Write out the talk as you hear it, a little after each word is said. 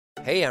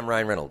Hey, I'm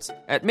Ryan Reynolds.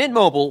 At Mint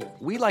Mobile,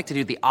 we like to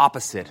do the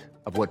opposite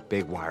of what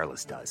Big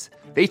Wireless does.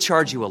 They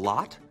charge you a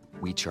lot,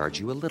 we charge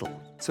you a little.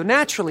 So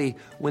naturally,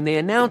 when they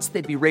announced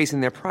they'd be raising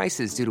their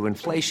prices due to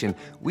inflation,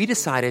 we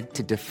decided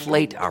to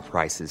deflate our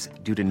prices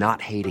due to not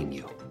hating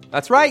you.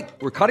 That's right.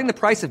 We're cutting the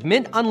price of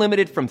Mint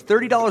Unlimited from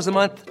 $30 a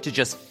month to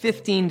just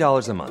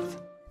 $15 a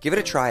month. Give it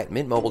a try at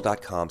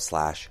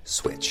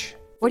mintmobile.com/switch.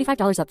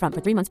 $45 up front for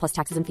 3 months plus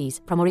taxes and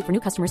fees. Promo rate for new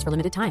customers for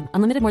limited time.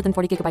 Unlimited more than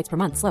 40 gigabytes per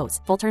month. Slows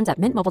full terms at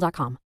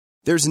mintmobile.com.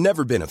 There's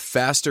never been a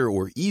faster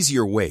or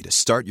easier way to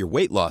start your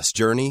weight loss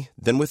journey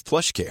than with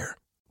PlushCare.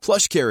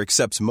 PlushCare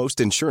accepts most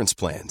insurance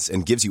plans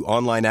and gives you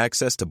online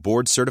access to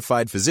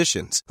board-certified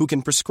physicians who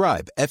can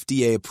prescribe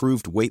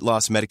FDA-approved weight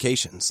loss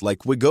medications like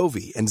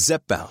Wegovy and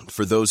Zepbound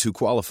for those who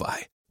qualify.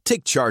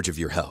 Take charge of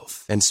your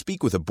health and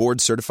speak with a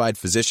board-certified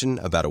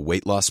physician about a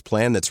weight loss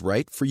plan that's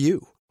right for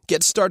you.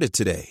 Get started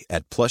today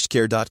at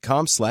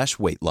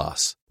plushcare.com/weight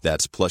loss.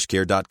 That's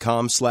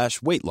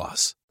plushcare.com/weight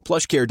loss.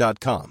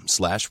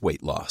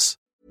 plushcare.com/weight loss.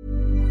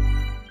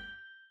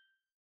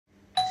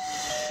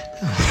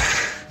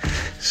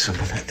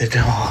 Someone at the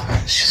door.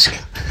 Let's just go.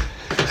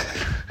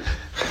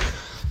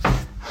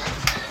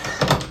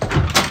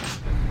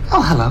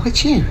 Oh, hello,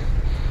 it's you.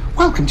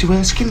 Welcome to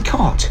Erskine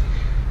Court.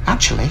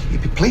 Actually,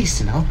 you'd be pleased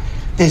to know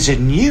there's a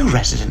new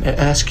resident at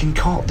Erskine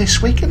Court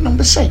this week at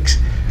number 6.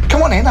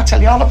 Come on in, I'll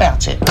tell you all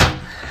about it.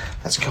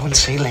 Let's go and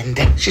see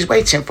Lindy. She's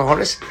waiting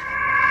for us.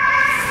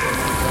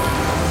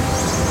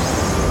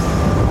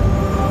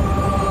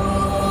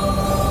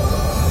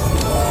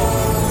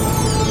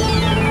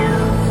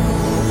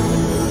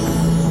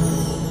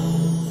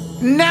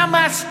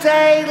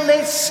 Namaste,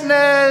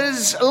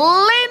 listeners.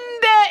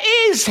 Linda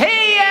is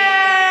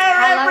here,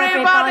 Hello,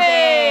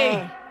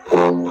 everybody.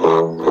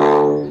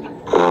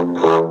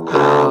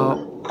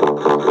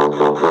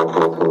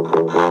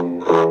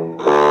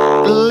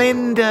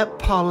 Linda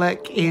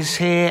Pollock is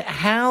here.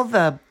 How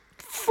the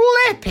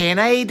flipping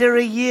Ada are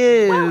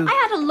you? Well, I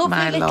had a lovely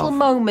my little love?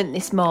 moment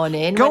this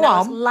morning. Go when I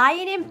was on.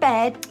 lying in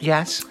bed.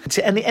 Yes.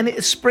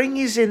 And spring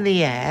is in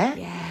the air.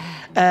 Yeah.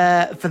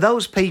 For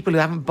those people who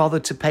haven't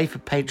bothered to pay for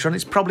Patreon,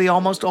 it's probably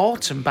almost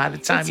autumn by the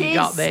time you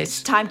got It's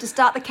this. time to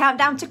start the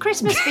countdown to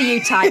Christmas for you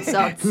tight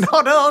sods.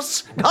 Not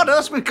us.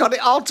 We've got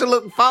it all to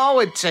look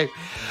forward to.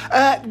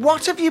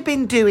 What have you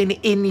been doing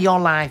in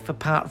your life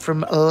apart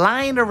from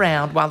lying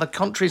around while the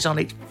country's on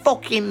its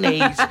fucking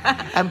knees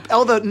and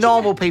other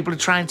normal people are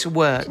trying to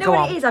work? You know Go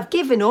what on. it is? I've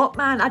given up,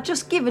 man. I've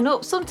just given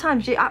up.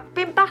 Sometimes I've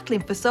been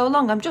battling for so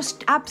long. I'm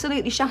just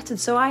absolutely shattered.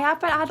 So I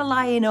haven't had a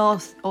lie-in or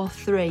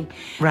 3.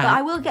 Right. But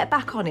I will get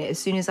back on it as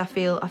soon as I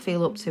feel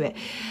up to it.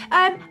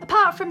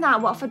 Apart from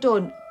that, what have I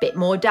done? Bit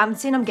more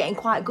dancing. I'm getting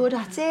quite good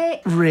at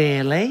it.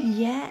 Really?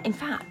 Yeah. In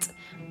fact,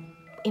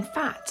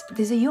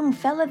 there's a young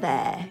fella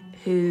there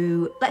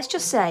who, let's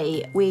just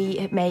say,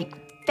 we make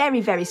very,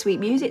 very sweet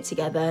music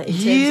together in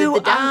terms You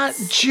of the are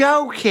dance.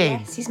 joking.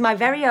 Yes, he's my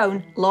very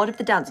own Lord of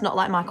the Dance, not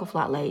like Michael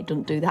Flatley.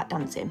 Don't do that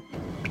dancing.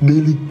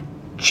 Nearly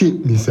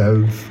chipped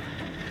myself.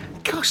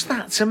 Gosh,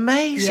 that's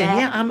amazing.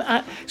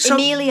 Yeah. So,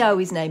 Emilio,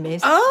 his name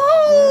is.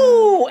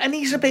 Oh, and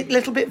he's a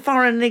little bit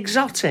foreign and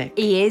exotic.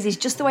 He is. He's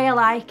just the way I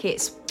like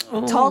it.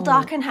 Tall,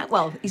 dark and...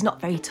 well, he's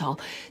not very tall.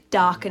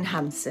 Dark and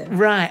handsome.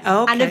 Right,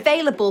 okay. And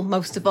available,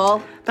 most of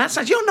all. That's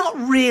nice. You're not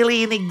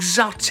really an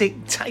exotic...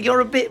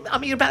 you're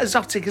you're about as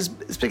exotic as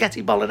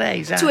spaghetti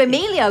bolognese. To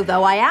Emilio,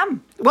 though, I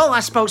am. Well,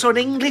 I suppose so. An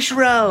English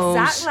rose.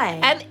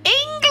 Exactly. An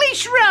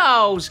English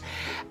rose.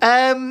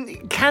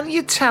 Can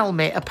you tell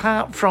me,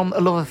 apart from a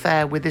love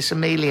affair with this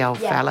Emilio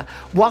fella,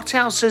 what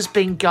else has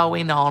been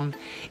going on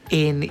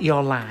in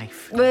your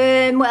life?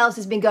 What else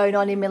has been going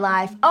on in my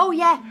life? Oh,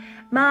 yeah.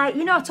 I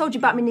told you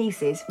about my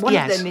nieces. One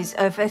of them is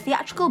of a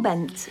theatrical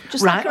bent,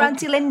 just like her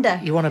Auntie Linda.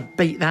 You want to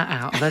beat that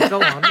out of her?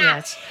 Go on,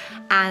 yes.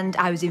 And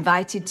I was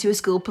invited to a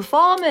school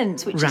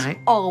performance, which is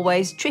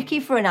always tricky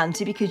for an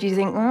auntie because you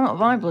think, oh,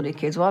 my bloody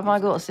kids, why have I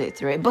got to sit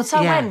through it? But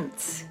I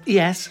went.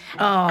 Yes.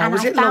 Oh, and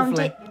was I it found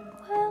lovely? it.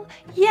 Well,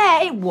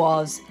 yeah, it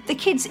was. The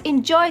kids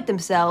enjoyed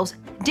themselves,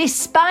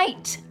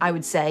 despite, I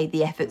would say,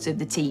 the efforts of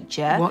the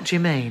teacher. What do you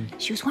mean?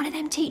 She was one of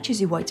them teachers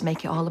who wanted to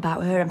make it all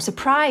about her. I'm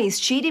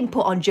surprised she didn't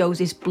put on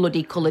Josie's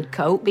bloody coloured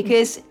coat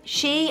because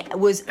she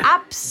was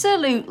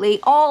absolutely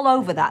all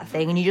over that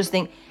thing. And you just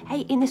think,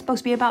 hey, isn't this supposed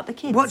to be about the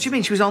kids? What do you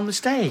mean? She was on the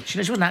stage? She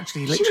wasn't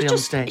actually literally on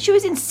the stage. She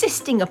was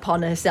insisting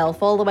upon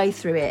herself all the way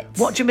through it.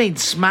 What do you mean?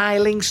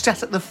 Smiling,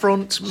 sat at the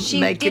front,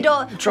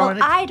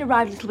 I'd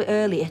arrived a little bit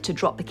earlier to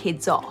drop the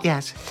kids off.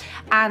 Yes.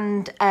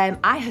 And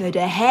I heard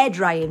her hair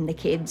drying the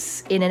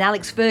kids in an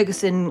Alex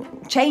Ferguson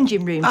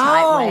changing room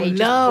type way.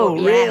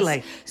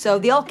 Really? So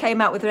they all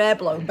came out with their hair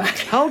blown back.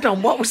 Hold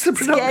on, what was the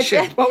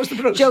production? What was the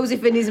production?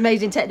 Joseph and his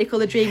amazing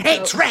Technicolor Dreamcoat.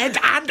 It's red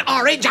and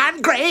orange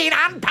and green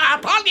and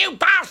purple, you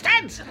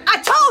bastards!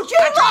 I told you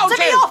not to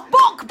be off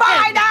book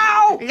by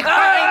now!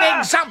 Fine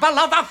example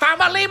of a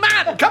family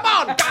man! Come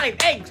on, fine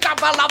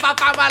example of a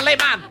family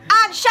man!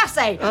 And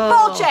chasse,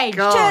 ball change,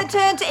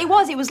 turn to... It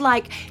was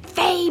like,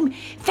 fame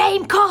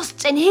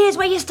costs, and here's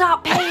where you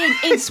start paying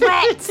in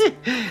sweat.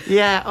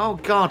 Yeah, oh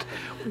God.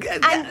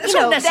 And, It's you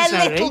know, unnecessary.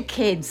 they're little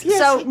kids. Yes,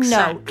 so,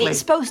 exactly. no, it's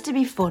supposed to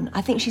be fun.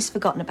 I think she's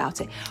forgotten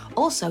about it.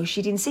 Also,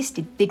 she'd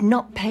insisted they'd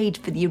not paid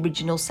for the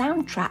original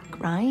soundtrack,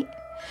 right?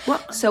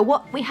 What? So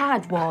what we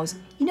had was,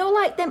 you know,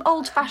 like them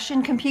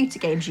old-fashioned computer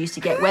games you used to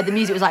get where the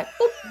music was like,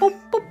 boop, boop,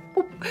 boop,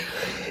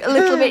 boop, a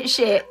little bit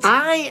shit.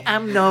 I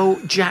am no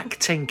Jack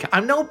Tinker.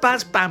 I'm no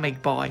Baz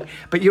Bamig boy.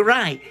 But you're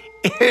right.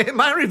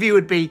 My review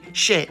would be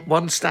shit,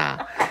 1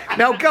 star.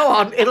 Now go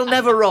on, it'll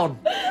never run.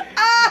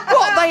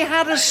 What, they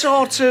had a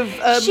sort of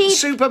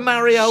Super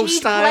Mario She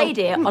style. played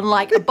it on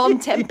like a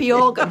Bontempi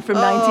organ from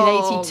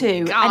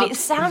 1982, God. and it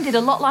sounded a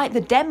lot like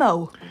the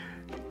demo.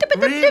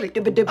 Really?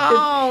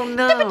 Oh,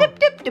 no.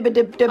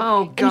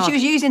 Oh, And God. she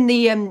was using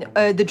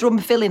the drum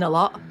filling a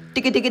lot.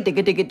 Digga digga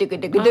digga digga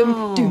digga digga dum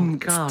Oh, dum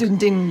God. dum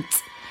dum.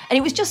 And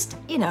it was just,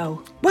 you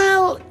know,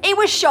 Well, it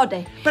was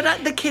shoddy.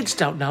 but the kids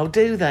don't know,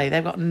 do they?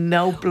 They've got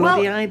no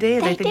bloody idea.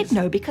 They think did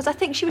know because I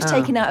think she was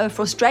taking out her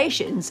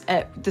frustrations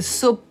at the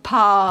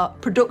subpar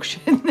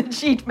production that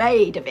she'd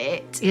made of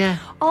it Yeah.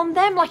 on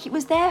them, like it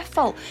was their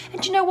fault.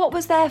 And do you know what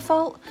was their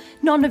fault?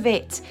 None of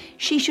it.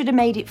 She should have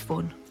made it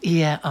fun.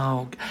 Yeah,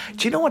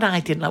 do you know what I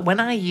didn't like? When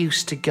I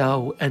used to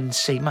go and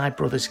see my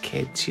brother's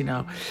kids, you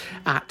know,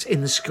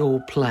 in the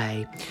school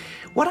play,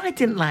 what I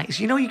didn't like is,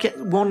 you know, you get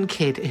one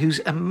kid who's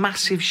a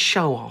massive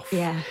show-off,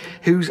 Yeah.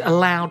 who's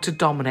allowed to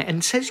dominate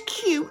and says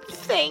cute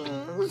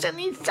things, and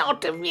he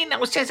sort of, you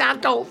know, says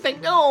adult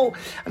things, and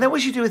then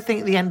always you do a thing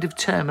at the end of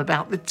term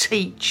about the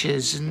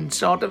teachers and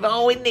sort of,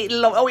 isn't it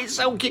it's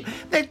so cute.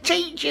 The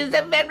teachers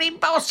are very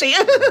bossy.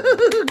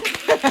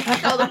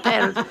 The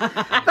parents.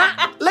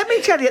 Let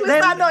me tell you, Was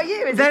that not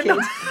you as a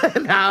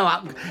kid?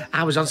 No,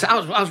 I was on.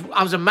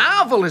 I was a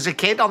marvel as a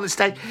kid on the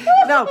stage.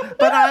 No,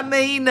 but I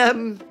mean,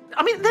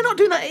 they're not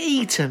doing that at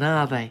Eton,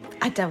 are they?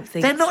 I don't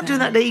think They're not so. doing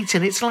that at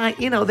Eton. It's like,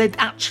 you know, they're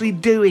actually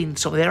doing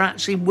something. They're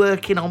actually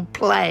working on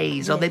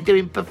plays or they're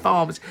doing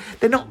performance.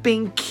 They're not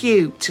being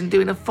cute and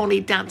doing a funny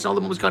dance. And all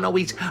the mum's going,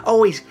 he's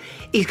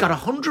got a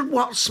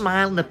 100-watt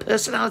smile and a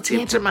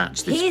personality to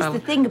match this Here's fella.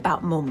 the thing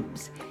about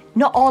mums.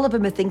 Not all of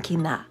them are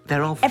thinking that.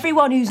 They're all...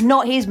 Everyone who's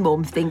not his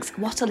mum thinks,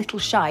 what a little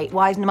shite.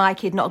 Why hasn't my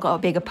kid not got a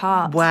bigger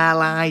part? Well,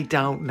 I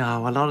don't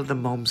know. A lot of the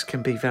mums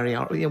can be very...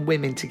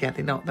 women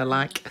together, they're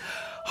like...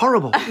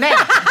 horrible. Now...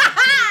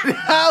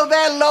 Oh,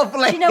 they're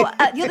lovely. You know,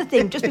 the other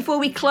thing, just before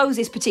we close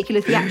this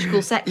particular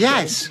theatrical section,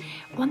 Yes.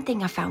 one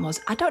thing I found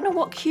was, I don't know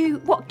what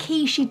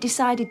key she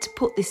decided to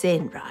put this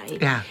in, right?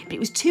 Yeah. But it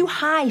was too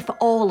high for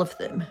all of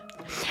them.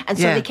 And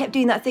so Yeah. they kept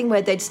doing that thing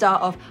where they'd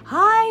start off,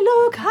 I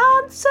look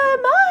handsome,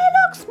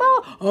 I look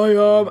smart, I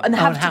am, and they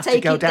have to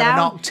take go it down an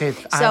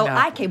octave. So I know.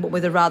 I came up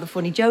with a rather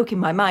funny joke in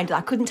my mind that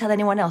I couldn't tell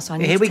anyone else, so I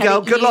need Here to we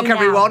tell go. it Good you luck, now.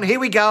 everyone. Here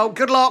we go.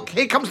 Good luck.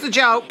 Here comes the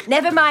joke.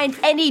 Never mind,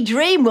 any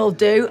dream will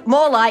do.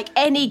 More like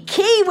any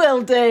key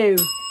will do.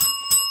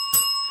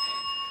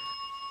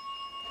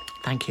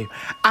 Thank you.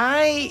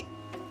 I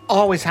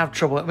always have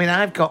trouble. I mean,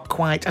 I've got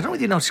quite... I don't know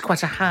whether you notice,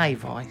 quite a high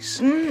voice.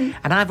 And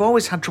I've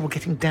always had trouble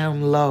getting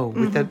down low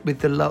with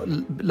the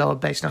lower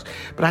bass notes.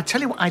 But I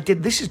tell you what I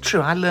did. This is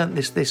true. I learned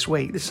this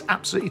week. This is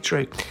absolutely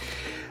true.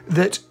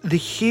 That the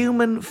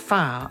human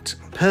fart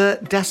per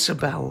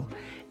decibel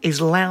is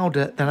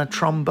louder than a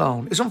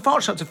trombone. It's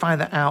unfortunate to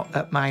find that out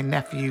at my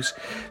nephew's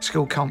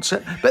school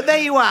concert. But there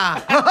you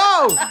are.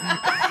 Oh!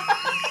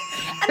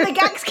 And the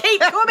gags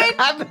keep coming.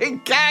 And the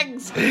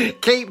gags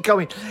keep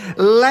coming.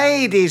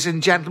 Ladies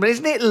and gentlemen,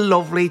 isn't it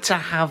lovely to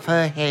have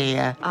her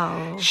here?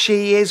 Oh.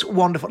 She is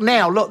wonderful.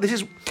 Now, look, this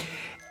is...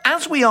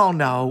 As we all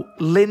know,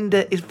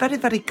 Linda is very,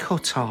 very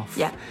cut off.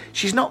 Yeah.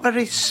 She's not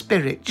very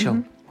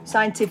spiritual.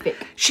 Scientific.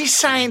 She's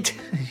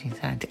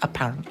scientific,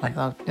 apparently.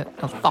 I'll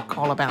fuck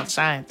all about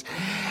science.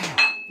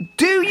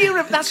 Do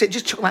you... That's it,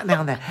 just chuck that now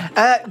and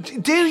there.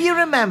 Do you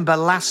remember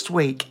last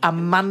week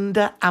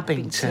Amanda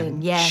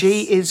Abington? Yes.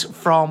 She is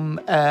from...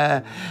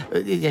 Let's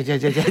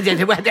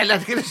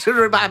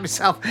remind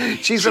myself.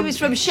 She was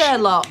from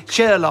Sherlock.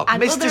 Sherlock,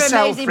 And Mr. other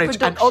amazing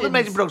Selfridge, and other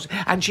amazing productions.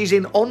 productions. And she's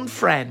in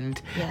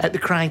Unfriend at the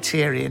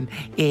Criterion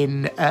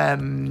in...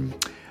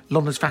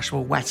 London's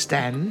fashionable West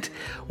End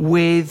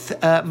with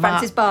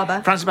Francis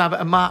Barber. Francis Barber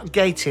and Mark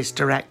Gatiss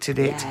directed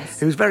it, Yes.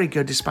 who was very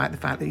good despite the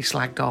fact that he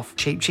slagged off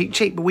Cheap, Cheap,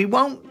 Cheap. But we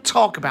won't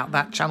talk about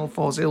that Channel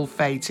 4's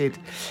ill-fated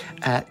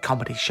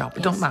comedy shop.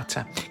 It doesn't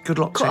matter. Good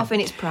luck to Cut him. off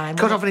in its prime,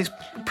 Cut wasn't off in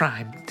its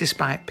prime,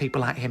 despite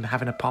people like him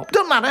having a pop.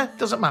 Doesn't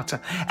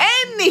matter.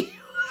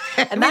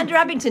 Amanda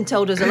Abington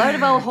told us a load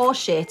of old horse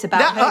shit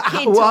about her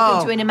kid whoa.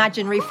 talking to an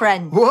imaginary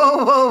friend.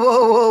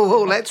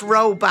 Whoa. Let's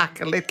roll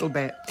back a little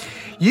bit.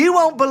 You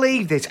won't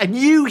believe this, and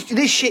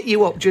this shit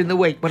you up during the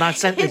week when I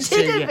sent this to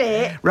It did you. a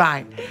bit.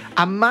 Right.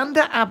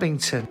 Amanda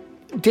Abington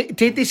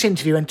did this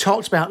interview and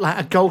talked about like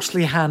a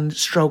ghostly hand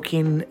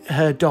stroking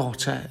her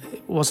daughter,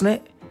 wasn't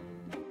it?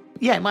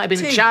 Yeah, it might have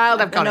been a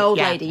child. I've got An it. old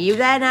Yeah. lady. You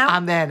there now?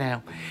 I'm there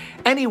now.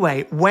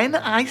 Anyway, when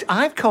I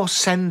of course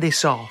send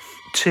this off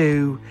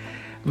to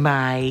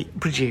my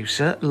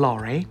producer,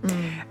 Laurie,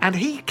 and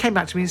he came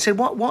back to me and said,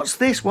 what's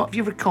this? What have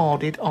you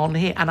recorded on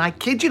here? And I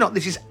kid you not,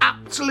 this is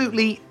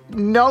absolutely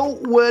no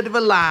word of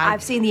a lie.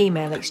 I've seen the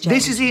email exchange.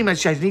 This is the email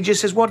exchange. And he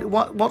just says,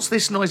 what's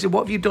this noise?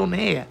 What have you done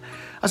here?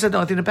 I said,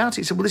 nothing about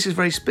it. He said, well, this is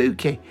very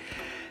spooky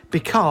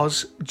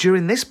because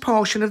during this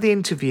portion of the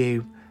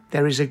interview,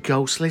 there is a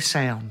ghostly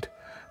sound.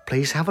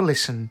 Please have a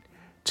listen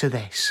to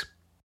this.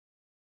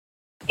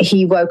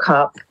 He woke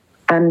up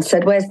and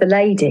said, "Where's the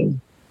lady?"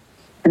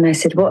 And I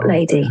said, "What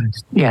lady?"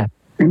 Yeah.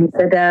 And he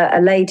said,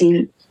 "A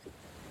lady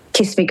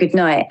kissed me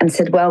goodnight and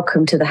said,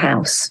 'Welcome to the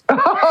house.'"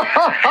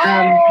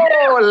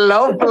 Oh,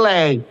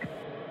 lovely.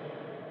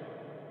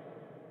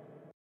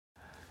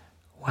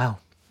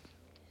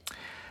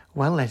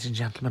 Well, ladies and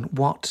gentlemen,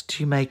 what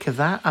do you make of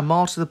that? And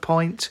more to the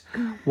point,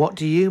 what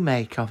do you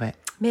make of it?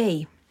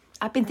 Me?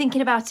 I've been thinking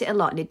about it a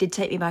lot and it did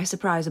take me by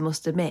surprise, I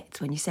must admit,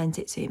 when you sent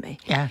it to me.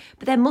 Yeah.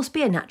 But there must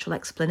be a natural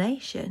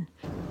explanation.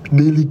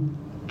 Nearly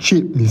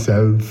shit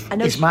myself. I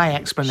know It's my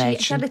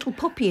explanation. She had a little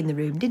puppy in the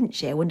room, didn't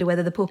she? I wonder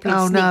whether the puppy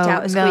Oh, sneaked no,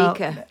 out a no.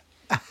 squeaker.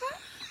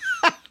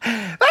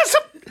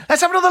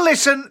 Let's have another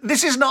listen.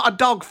 This is not a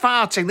dog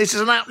farting. This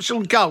is an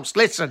actual ghost.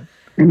 Listen.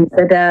 And he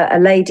said, "A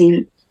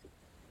lady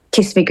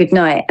kissed me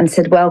goodnight and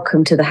said,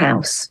 'Welcome to the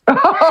house.'"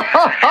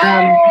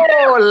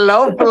 Oh,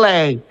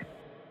 lovely.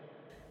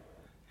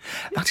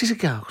 That is a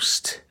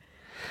ghost.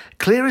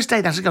 Clear as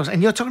day, that's a ghost.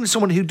 And you're talking to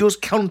someone who does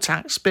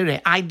contact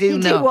spirit. I do You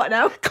know. do what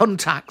now?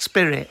 Contact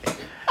spirit.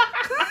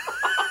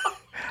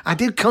 I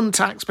do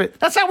contact spirit.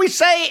 That's how we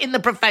say it in the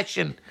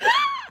profession.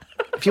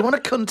 If you want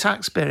to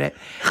contact spirit.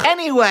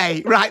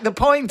 Anyway, right, the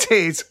point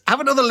is, have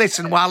another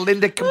listen while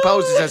Linda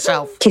composes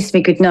herself. Kissed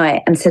me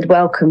goodnight and said,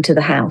 "Welcome to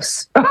the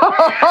house."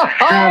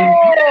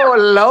 Oh,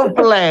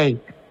 lovely.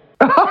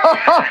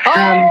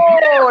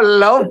 Oh,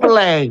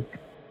 lovely.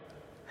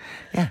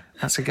 Yeah,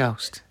 that's a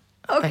ghost.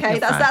 Okay,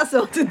 that's that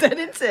sorted then,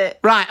 isn't it?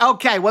 Right,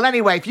 okay. Well,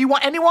 anyway, if you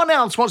want anyone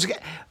else wants to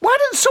get... Why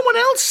doesn't someone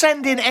else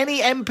send in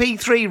any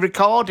MP3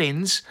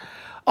 recordings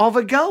of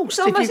a ghost? It's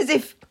almost as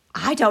if,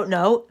 I don't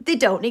know, they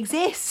don't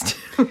exist.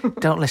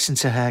 Don't listen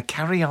to her.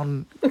 Carry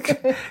on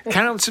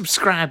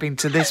subscribing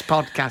to this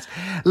podcast.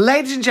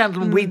 Ladies and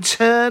gentlemen, we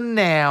turn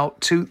now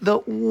to the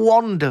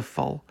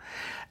wonderful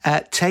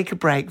Take a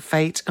Break,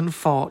 Fate and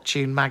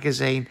Fortune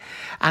magazine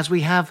as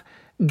we have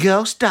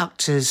Ghost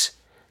Doctors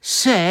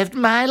Saved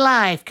My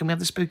Life. Can we have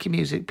the spooky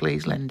music,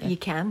 please, Linda? You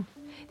can.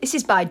 This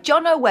is by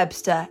John O.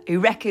 Webster, who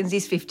reckons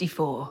he's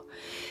 54.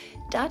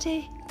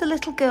 Daddy, the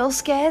little girl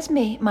scares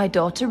me, my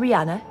daughter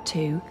Rihanna,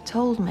 too,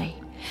 told me.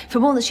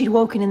 For more that she'd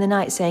woken in the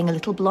night saying a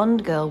little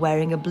blonde girl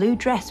wearing a blue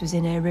dress was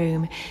in her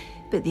room.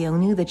 But the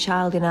only other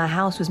child in our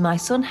house was my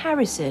son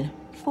Harrison,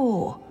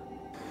 4.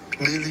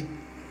 Nearly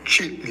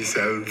shit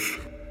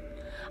myself.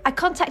 I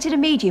contacted a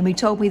medium who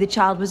told me the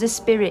child was a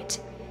spirit.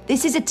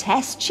 This is a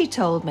test, she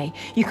told me.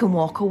 You can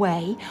walk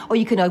away, or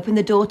you can open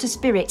the door to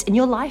spirit, and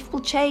your life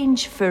will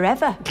change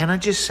forever. Can I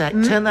just say,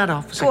 turn that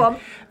off a second. Go on.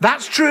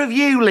 That's true of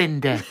you,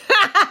 Linda.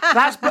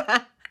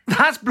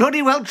 That's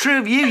bloody well true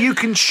of you. You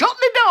can shut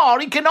the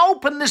door, you can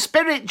open the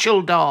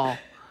spiritual door.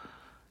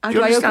 How Do do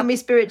you I open understand? my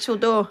spiritual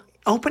door?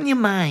 Open your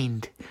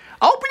mind.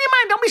 Open your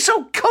mind, don't be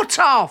so cut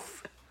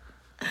off.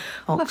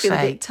 I feel a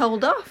bit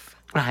told off.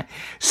 Right,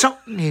 so,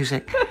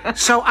 music.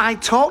 So I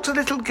talked to the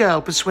little girl,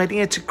 persuading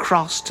her to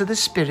cross to the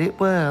spirit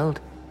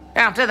world.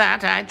 After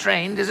that, I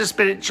trained as a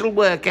spiritual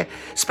worker,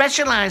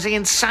 specialising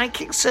in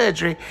psychic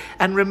surgery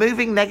and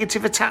removing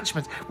negative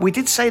attachments. We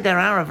did say there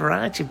are a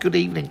variety of good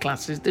evening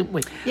classes, didn't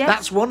we? Yes.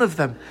 That's one of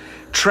them.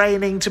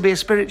 Training to be a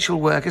spiritual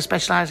worker,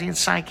 specialising in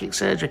psychic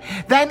surgery.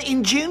 Then,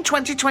 in June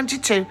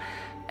 2022,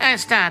 I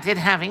started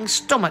having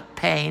stomach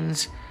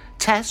pains.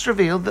 Tests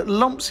revealed that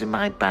lumps in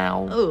my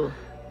bowel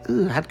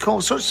had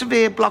caused such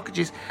severe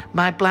blockages,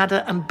 my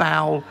bladder and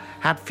bowel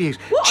had fused.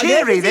 What on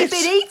earth has he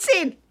been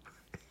eating?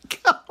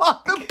 Come on,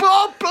 the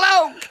poor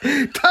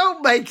bloke.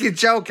 Don't make a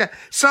joke.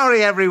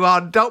 Sorry,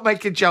 everyone. Don't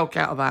make a joke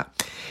out of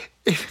that.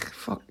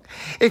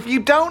 If you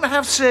don't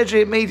have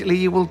surgery immediately,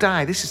 you will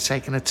die. This has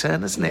taken a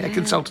turn, hasn't it? A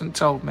consultant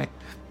told me.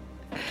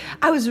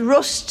 I was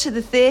rushed to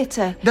the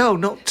theatre. No,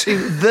 not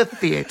to the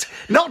theatre.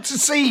 Not to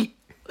see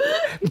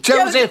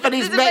Joseph and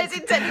his mate.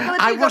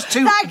 I was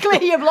too.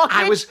 Exactly, your blockage.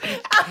 I was.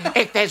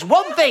 If there's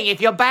one thing, if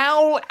your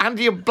bowel and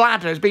your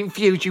bladder has been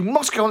fused, you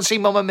must go and see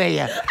Mamma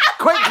Mia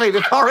quickly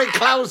before it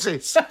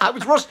closes. I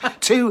was rushed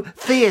to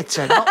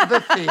theatre, not the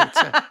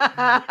theatre.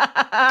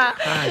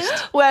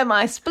 Christ. Where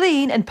my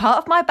spleen and part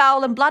of my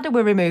bowel and bladder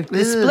were removed.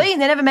 The spleen,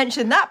 they never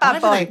mentioned that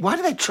bad boy. Why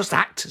do they trust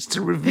actors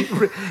to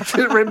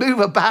remove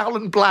a bowel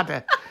and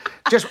bladder?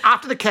 Just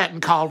after the curtain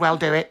call, well,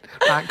 do it.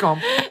 Right, go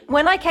on.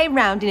 When I came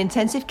round in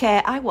intensive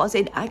care, I was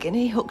in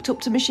agony, hooked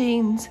up to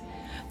machines.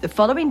 The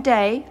following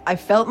day, I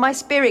felt my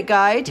spirit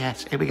guide.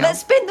 Yes, here we go. Let's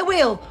spin the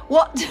wheel.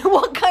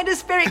 What kind of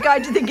spirit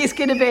guide do you think it's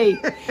going to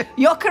be?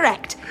 You're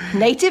correct.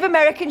 Native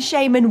American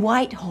shaman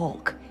White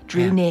Hawk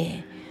drew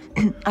near.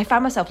 I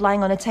found myself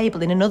lying on a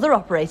table in another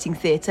operating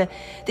theatre,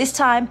 this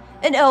time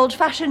an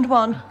old-fashioned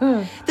one.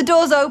 The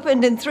doors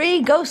opened and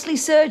 3 ghostly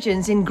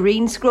surgeons in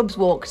green scrubs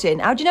walked in.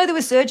 How do you know they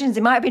were surgeons?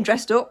 They might have been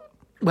dressed up.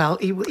 Well,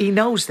 he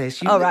knows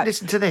this. You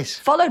listen to this.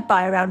 Followed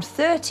by around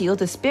 30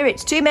 other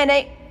spirits. Too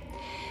many.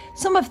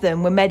 Some of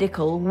them were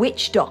medical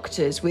witch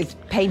doctors with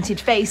painted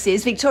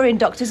faces, Victorian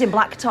doctors in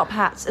black top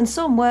hats, and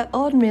some were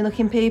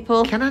ordinary-looking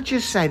people. Can I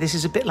just say, this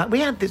is a bit like...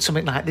 We had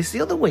something like this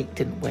the other week,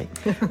 didn't we?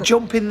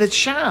 Jumping the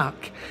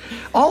shark.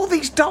 All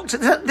these doctors...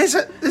 There's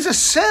a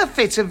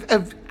surfeit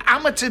of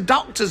amateur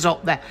doctors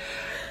up there.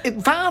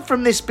 Far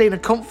from this being a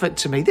comfort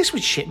to me, this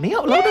would shit me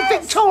up. A load of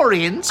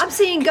Victorians. I'm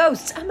seeing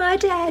ghosts. Am I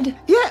dead?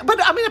 Yeah, but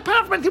I mean,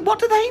 apart from anything, what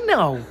do they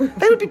know?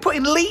 They would be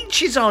putting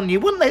leeches on you,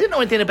 wouldn't they? They didn't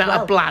know anything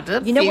about a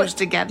bladder fused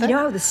together. You know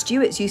how the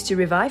Stuarts used to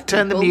revive people?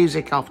 Turn the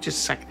music off just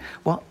a second.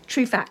 What?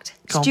 True fact.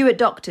 Stuart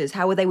doctors,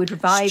 how they would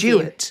revive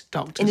you. Stuart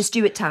doctors? In the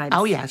Stuart times.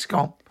 Oh, yes, go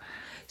on.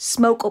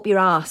 Smoke up your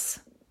arse.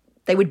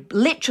 They would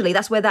literally,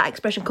 that's where that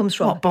expression comes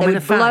from. What, bum they in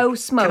would a fag? blow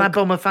smoke. Can I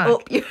bum a fag?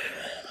 Up your...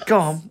 Go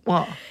on,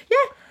 what? Yeah.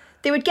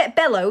 They would get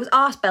bellows,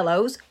 arse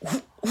bellows.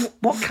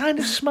 What kind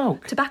of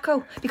smoke?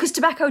 Tobacco. Because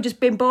tobacco had just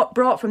been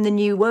brought from the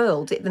New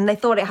World. And they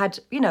thought it had,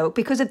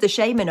 because of the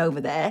shaman over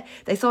there,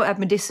 they thought it had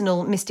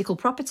medicinal, mystical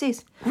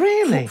properties.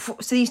 Really? So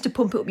they used to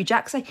pump it up your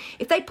jacksie.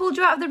 If they pulled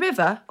you out of the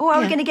river, how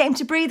are we going to get him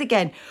to breathe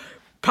again?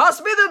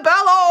 Pass me the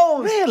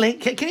bellows! Really?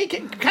 Can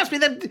you pass me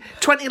them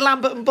 20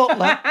 Lambert and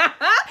Butler?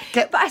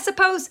 But I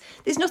suppose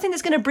there's nothing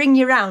that's going to bring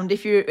you round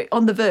if you're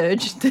on the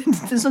verge.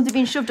 There's something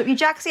being shoved up your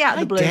jacksie out of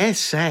the blue. I dare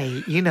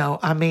say,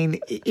 I mean,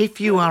 if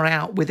you are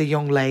out with a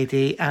young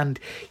lady and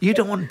you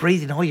don't want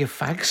breathing all your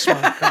fag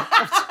smoke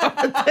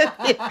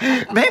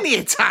up, many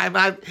a time,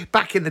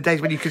 back in the days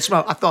when you could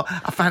smoke, I thought,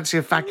 I fancy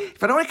a fag.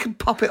 If I know I can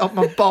pop it up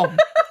my bum.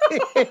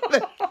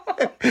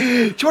 Do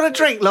you want a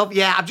drink, love?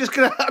 Yeah, I'm just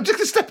gonna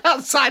step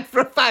outside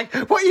for a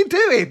fag. What are you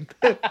doing?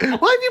 Why have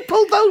you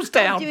pulled those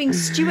down? I'm doing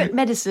Stuart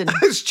medicine.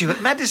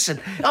 Stuart medicine.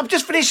 I'm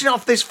just finishing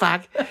off this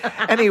fag.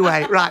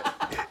 Anyway, right.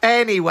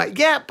 Anyway,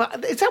 yeah,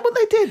 but is that what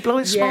they did?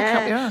 Blowing smoke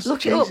up your ass?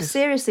 Look it up,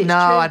 seriously. No,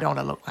 it's true. I don't want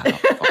to look that up,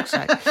 for fuck's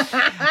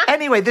sake.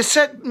 Anyway,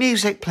 the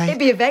music plays. It'd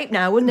be a vape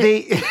now, wouldn't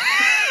it?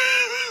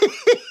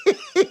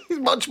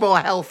 Much more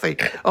healthy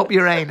up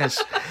your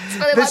anus.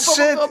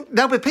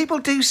 No, but people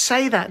do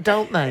say that,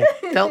 don't they?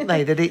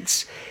 That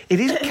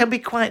it can be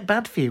quite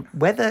bad for you.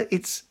 Whether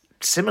it's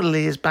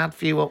similarly as bad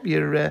for you up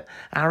your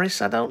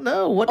arse, I don't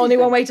know. Only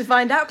one way to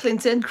find out,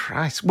 Clinton.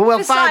 Christ. Well,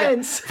 we'll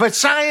find science. For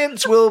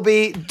science, we'll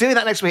be doing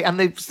that next week, and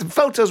the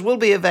photos will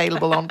be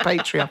available on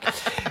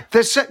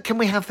Patreon. Can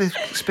we have the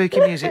spooky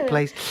music,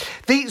 please?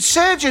 The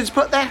surgeons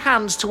put their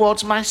hands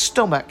towards my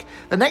stomach.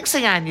 The next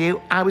thing I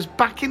knew, I was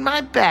back in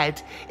my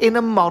bed in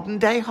a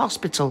modern-day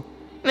hospital.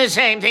 The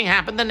same thing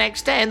happened the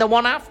next day and the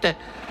one after.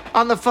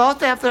 On the 4th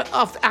day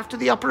after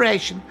the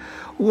operation,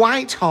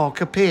 White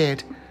Hawk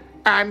appeared.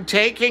 I'm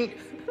taking...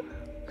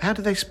 How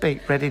do they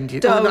speak, Red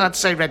Indians? Don't. I'd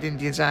say Red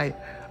Indians,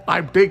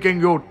 I'm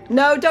begging you...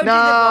 No, don't do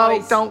the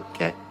voice. Don't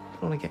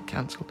want to get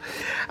cancelled.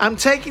 I'm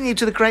taking you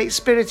to the Great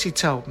Spirit, he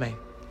told me.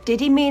 Did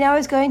he mean I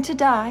was going to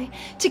die?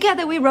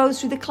 Together we rose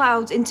through the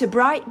clouds into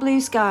bright blue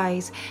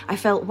skies. I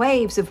felt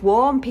waves of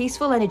warm,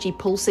 peaceful energy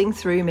pulsing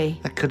through me.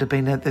 That could have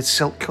been the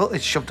silk cut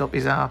that shoved up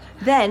his arm.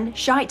 Then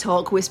Shite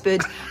Hawk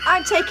whispered,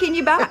 I'm taking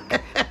you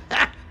back.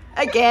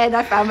 Again,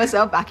 I found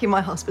myself back in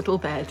my hospital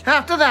bed.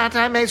 After that,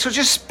 I made such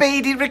a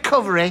speedy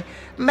recovery.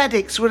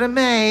 Medics were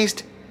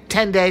amazed.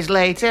 10 days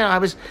later, I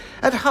was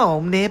at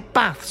home near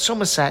Bath,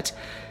 Somerset.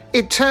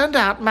 It turned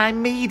out my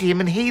medium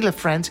and healer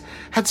friends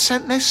had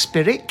sent their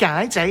spirit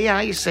guides,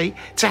 you see,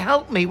 to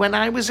help me when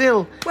I was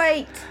ill.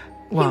 Wait,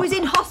 What? He was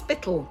in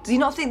hospital. Do you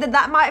not think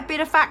that might have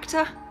been a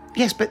factor?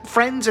 Yes, but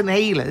friends and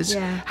healers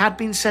had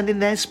been sending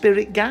their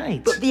spirit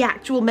guides. But the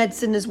actual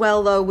medicine as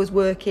well, though, was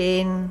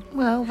working.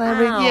 Well,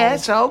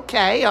 yes,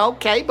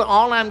 okay, but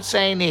all I'm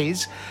saying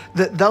is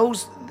that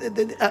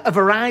a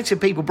variety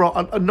of people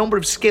brought a number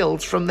of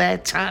skills from their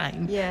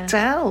time to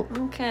help.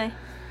 Okay.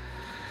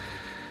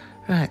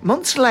 Right.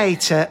 Months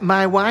later,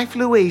 my wife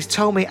Louise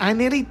told me I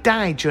nearly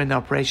died during the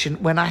operation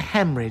when I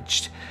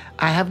hemorrhaged.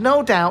 I have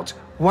no doubt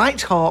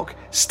White Hawk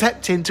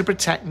stepped in to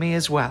protect me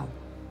as well.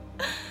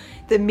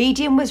 The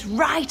medium was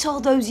right all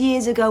those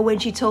years ago when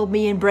she told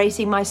me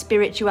embracing my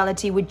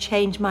spirituality would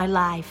change my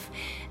life.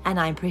 And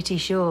I'm pretty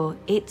sure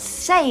it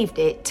saved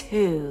it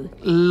too.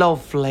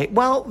 Lovely.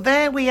 Well,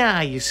 there we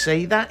are, you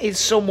see. That is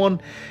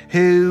someone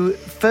who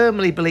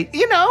firmly believes...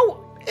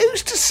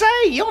 who's to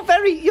say? You're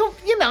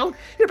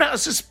about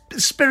as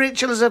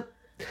spiritual as a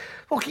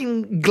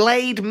fucking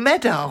Glade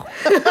meadow.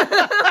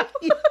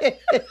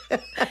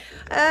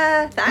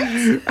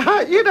 Thanks.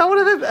 One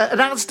of them, an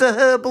Asda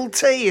herbal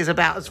tea is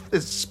about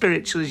as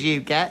spiritual as you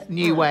get.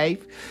 New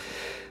wave.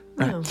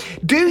 Right. No.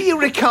 Do you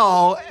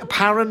recall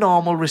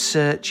Paranormal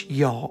Research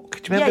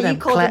York? Do you remember them?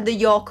 You called them the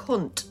York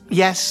Hunt.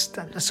 Yes,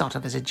 sort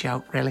of as a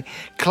joke, really.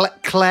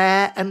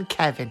 Claire and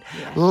Kevin.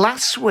 Yeah.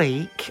 Last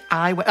week,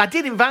 I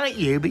did invite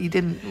you, but you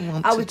didn't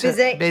want to. I was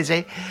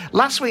busy.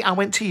 Last week, I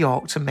went to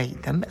York to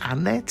meet them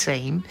and their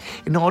team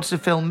in order to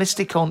film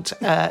Mystic Hunt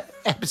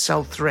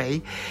episode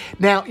 3.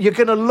 Now, you're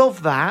going to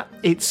love that.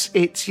 It's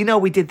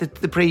we did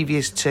the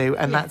previous 2,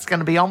 and that's going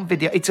to be on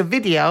video. It's a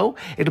video.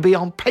 It'll be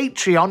on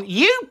Patreon.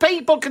 You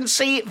people can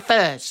see it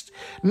first.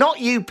 Not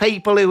you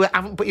people who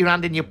haven't put your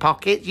hand in your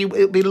pocket.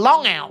 It'll be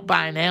long out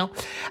by now.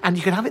 And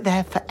you can have it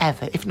there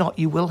forever. If not,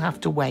 you will have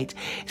to wait.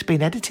 It's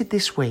been edited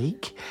this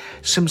week.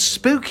 Some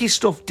spooky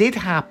stuff did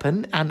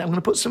happen, and I'm going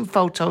to put some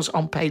photos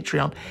on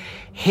Patreon.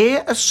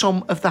 Here are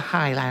some of the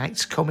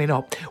highlights coming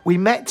up. We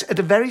met at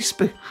a very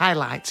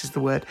highlights is the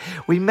word.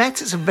 We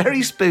met at a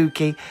very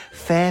spooky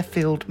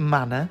Fairfield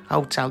Manor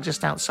Hotel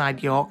just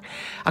outside York.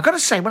 I've got to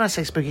say, when I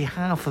say spooky,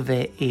 half of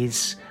it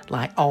is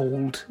like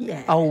oldie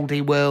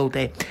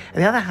worldy,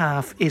 and the other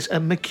half is a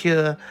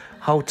Mercure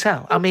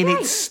hotel. I mean,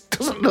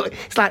 doesn't look.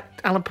 It's like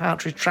Alan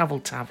Partridge Travel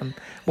Tavern,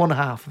 one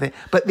half of it,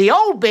 but the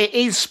old bit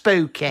is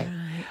spooky.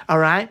 Right. All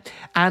right,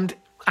 and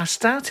I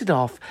started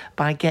off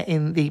by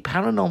getting the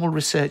Paranormal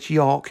Research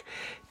York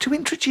to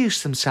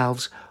introduce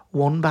themselves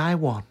one by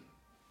one.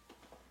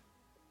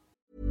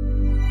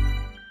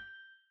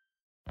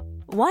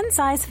 One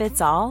size fits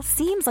all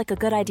seems like a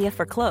good idea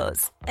for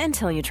clothes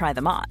until you try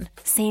them on.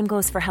 Same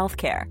goes for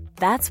healthcare.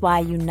 That's why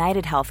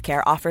United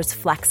Healthcare offers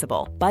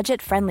flexible,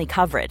 budget-friendly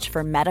coverage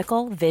for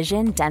medical,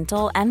 vision,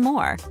 dental, and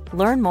more.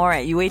 Learn more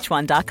at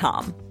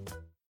uh1.com.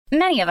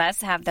 Many of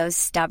us have those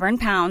stubborn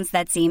pounds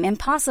that seem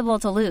impossible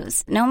to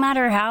lose, no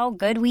matter how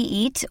good we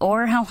eat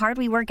or how hard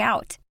we work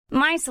out.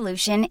 My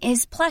solution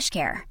is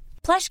PlushCare.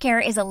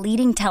 PlushCare is a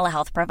leading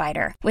telehealth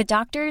provider with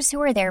doctors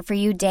who are there for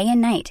you day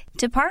and night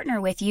to partner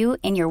with you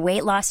in your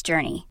weight loss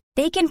journey.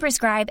 They can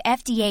prescribe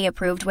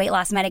FDA-approved weight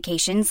loss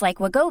medications like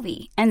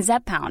Wegovy and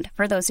Zepbound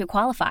for those who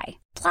qualify.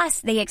 Plus,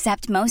 they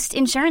accept most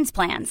insurance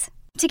plans.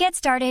 To get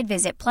started,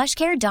 visit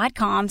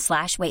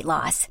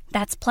plushcare.com/weightloss.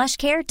 That's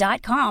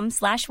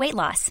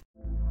plushcare.com/weightloss.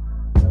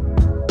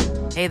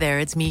 Hey there,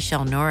 it's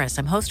Michelle Norris.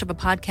 I'm host of a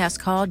podcast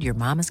called Your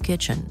Mama's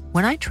Kitchen.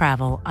 When I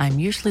travel, I'm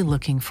usually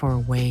looking for a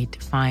way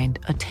to find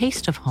a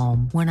taste of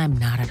home when I'm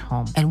not at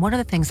home. And one of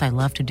the things I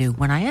love to do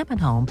when I am at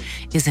home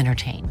is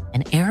entertain.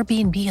 And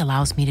Airbnb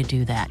allows me to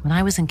do that. When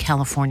I was in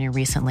California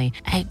recently,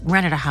 I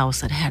rented a house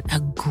that had a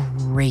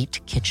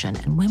great kitchen.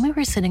 And when we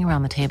were sitting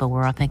around the table, we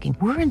were all thinking,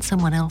 we're in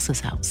someone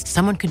else's house.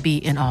 Someone could be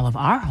in all of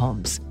our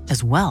homes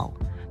as well.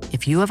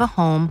 If you have a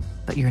home,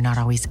 but you're not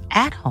always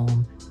at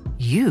home,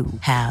 you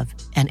have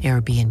an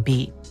Airbnb.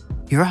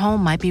 Your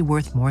home might be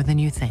worth more than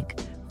you think.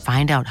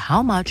 Find out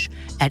how much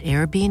at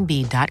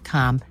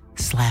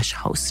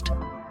airbnb.com/host.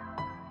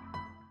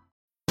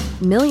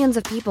 Millions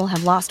of people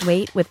have lost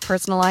weight with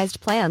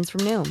personalized plans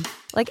from Noom.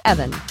 Like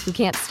Evan, who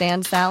can't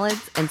stand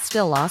salads and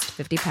still lost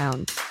 50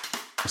 pounds.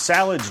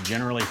 Salads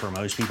generally for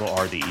most people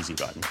are the easy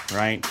button,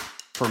 right?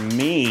 For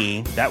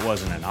me, that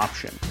wasn't an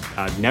option.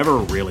 I never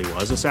really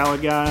was a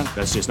salad guy.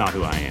 That's just not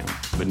who I am.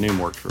 But Noom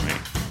worked for me.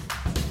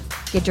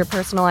 Get your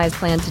personalized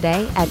plan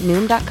today at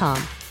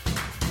Noom.com.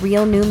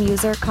 Real Noom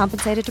user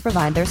compensated to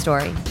provide their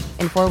story.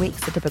 In 4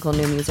 weeks, the typical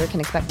Noom user can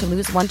expect to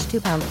lose 1 to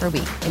 2 pounds per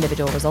week.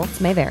 Individual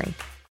results may vary.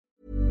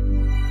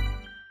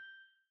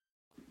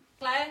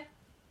 Claire,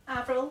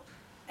 Avril,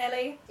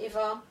 Ellie,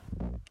 Yvonne,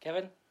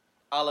 Kevin,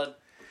 Alan.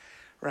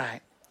 Right.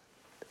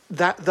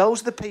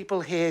 Those are the people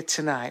here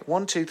tonight.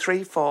 1, 2,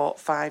 3, 4,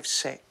 5,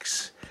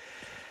 6.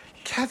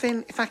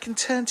 Kevin, if I can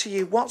turn to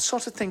you, what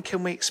sort of thing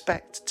can we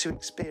expect to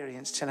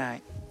experience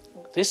tonight?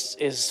 This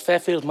is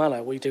Fairfield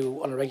Manor. We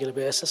do on a regular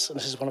basis, and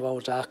this is one of our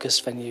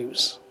darkest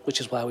venues, which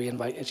is why we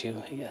invited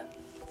you here.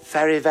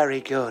 Very, very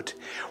good.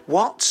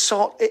 What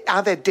sort...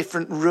 Are there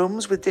different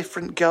rooms with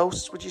different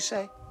ghosts, would you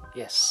say?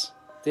 Yes.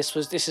 This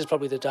is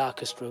probably the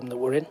darkest room that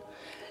we're in.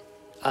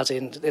 As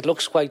in, it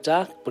looks quite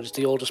dark, but it's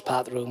the oldest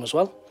part of the room as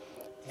well.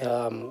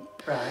 Yeah.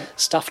 Right.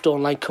 Staff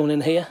don't like coming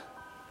in here.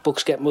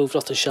 Books get moved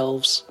off the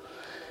shelves.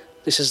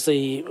 This is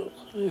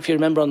if you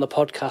remember on the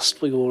podcast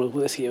we were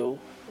with you,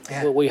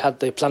 we had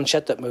the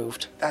planchette that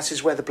moved. That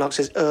is where the bloke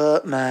says,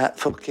 oh my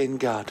fucking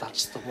God.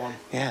 That's the one.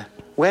 Yeah.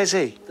 Where's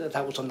he?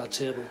 That was on that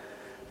table.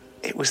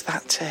 It was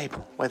that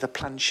table where the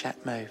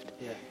planchette moved?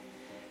 Yeah.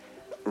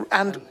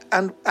 And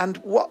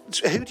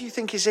what? Who do you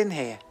think is in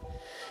here?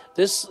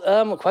 There's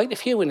quite a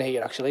few in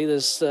here, actually.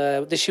 There's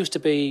this used to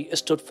be a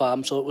stud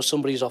farm, so it was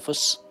somebody's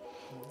office.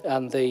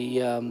 And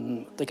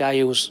the guy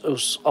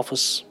whose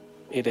office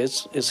it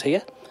is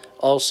here.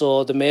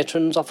 Also, the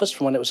matron's office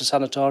from when it was a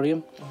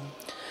sanatorium,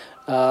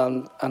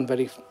 and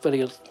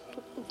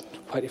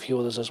quite a few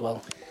others as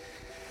well.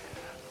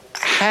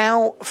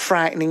 How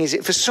frightening is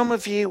it for some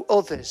of you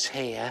others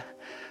here?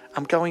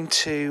 I'm going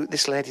to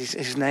this lady,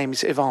 whose name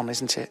is Yvonne,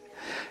 isn't it?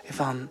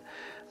 Yvonne,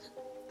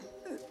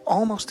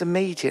 almost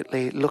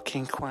immediately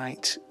looking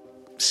quite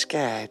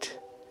scared.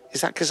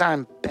 Is that because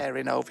I'm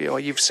bearing over you,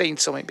 or you've seen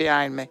something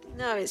behind me?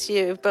 No, it's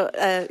you, but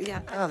yeah.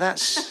 Oh,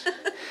 that's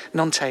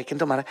none taken,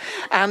 don't matter.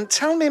 And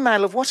tell me, my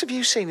love, what have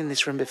you seen in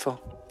this room before?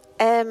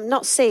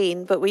 Not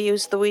seen, but we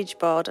used the Ouija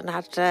board and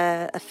had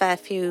a fair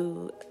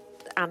few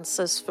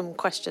answers from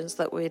questions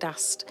that we'd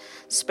asked.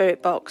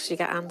 Spirit box, you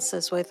get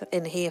answers with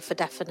in here for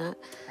definite.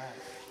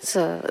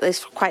 So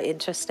it's quite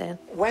interesting.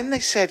 When they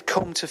said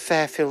come to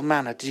Fairfield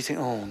Manor, did you think,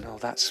 oh no,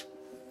 that's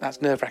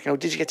nerve-wracking, or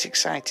did you get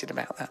excited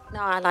about that? No,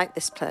 I like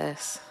this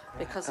place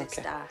because it's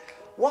dark.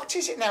 What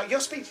is it now? You're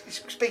speaking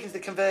to the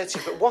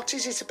converted, but what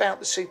is it about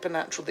the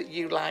supernatural that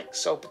you like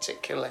so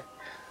particularly?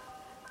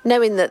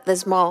 Knowing that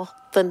there's more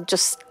than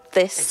just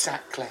this.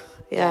 Exactly.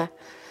 Yeah.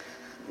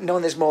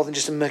 Knowing there's more than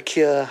just a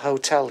Mercure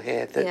hotel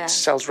here that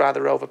sells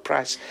rather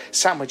overpriced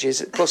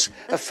sandwiches, plus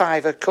a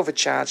 £5 cover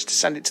charge to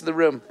send it to the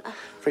room,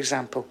 for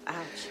example. Ouch.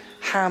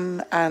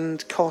 Ham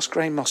and coarse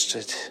grain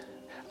mustard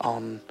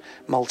on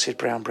malted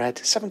brown bread,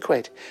 £7,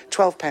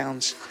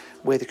 £12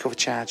 with a cover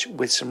charge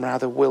with some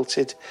rather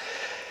wilted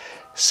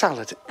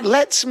salad.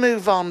 Let's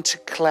move on to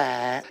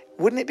Claire.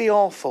 Wouldn't it be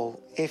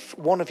awful if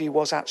one of you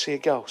was actually a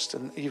ghost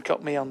and you've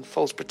got me on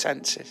false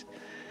pretences?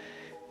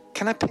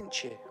 Can I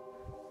pinch you?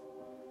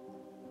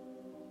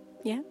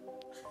 Yeah.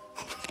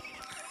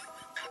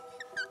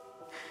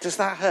 Does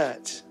that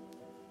hurt?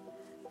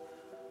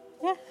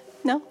 Yeah.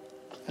 No.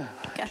 Oh,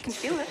 I can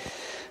feel it.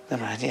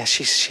 Never mind. Yeah,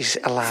 she's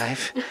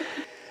alive.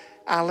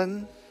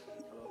 Alan,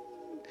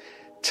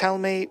 tell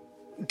me,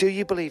 do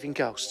you believe in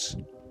ghosts?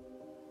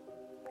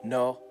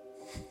 No.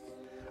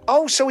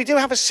 Oh, so we do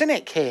have a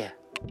cynic here.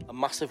 A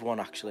massive one,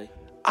 actually.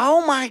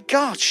 Oh my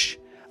gosh.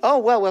 Oh,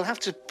 well, we'll have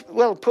to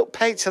put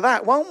pay to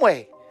that, won't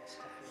we?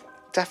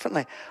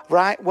 Definitely.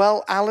 Right,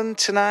 well, Alan,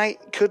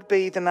 tonight could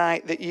be the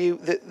night that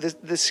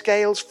the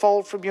scales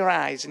fall from your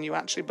eyes and you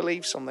actually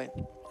believe something.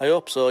 I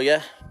hope so,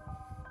 yeah.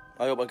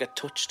 I hope I get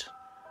touched.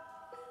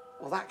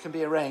 Well, that can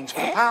be arranged.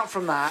 But apart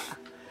from that,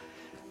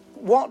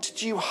 what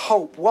do you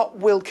hope, what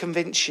will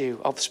convince you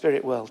of the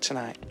spirit world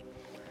tonight?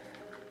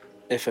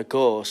 If a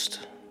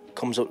ghost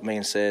comes up to me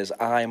and says,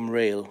 I'm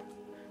real,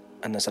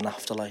 and there's an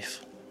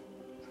afterlife.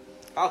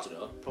 I don't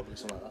know, probably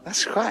something like that.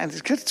 That's quite,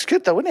 it's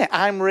good though, isn't it?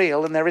 I'm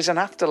real and there is an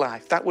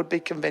afterlife. That would be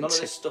convincing. None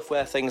of this stuff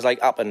where things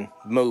like happen,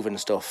 move and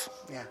stuff.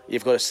 Yeah.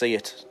 You've got to see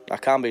it. I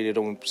can't be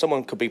done.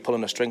 Someone could be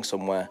pulling a string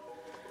somewhere.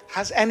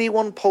 Has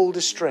anyone pulled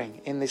a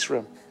string in this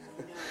room?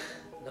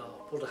 No,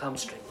 pulled a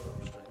hamstring.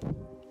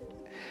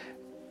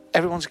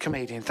 Everyone's a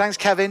comedian. Thanks,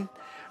 Kevin.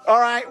 All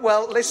right,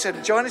 well,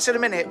 listen, join us in a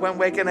minute when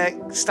we're going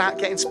to start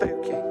getting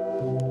spooky.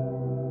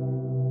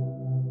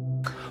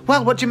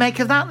 Well, what do you make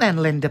of that then,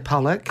 Linda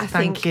Pollock?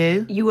 Thank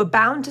you. You were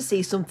bound to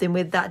see something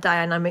with that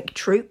dynamic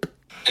troupe.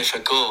 If a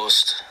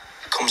ghost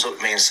comes up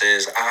to me and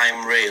says,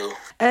 I'm real.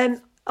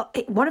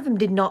 One of them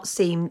did not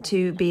seem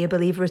to be a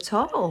believer at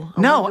all.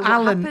 No,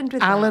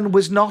 Alan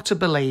was not a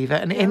believer.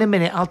 And in a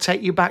minute, I'll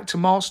take you back to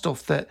more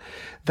stuff that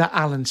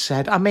Alan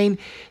said. I mean,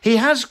 he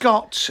has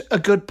got a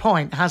good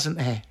point, hasn't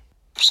he?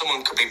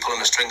 Someone could be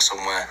pulling a string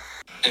somewhere.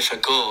 If a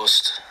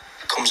ghost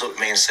comes up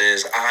to me and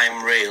says,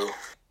 I'm real,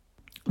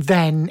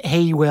 then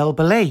he will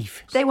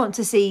believe. They want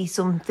to see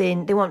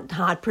something. They want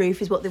hard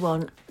proof is what they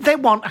want. They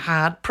want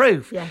hard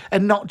proof. Yeah.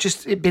 And not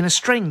just it being a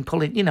string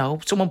pulling,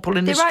 someone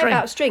pulling a string. They're right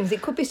about strings.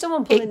 It could be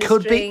someone pulling a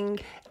string.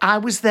 I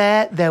was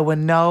there were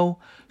no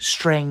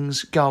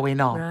strings going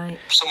on. Right.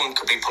 Someone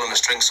could be pulling a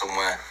string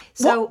somewhere.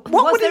 So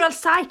was there a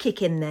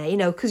psychic in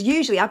there? Because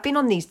usually I've been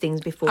on these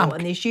things before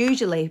and there's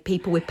usually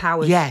people with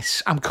powers.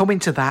 Yes, I'm coming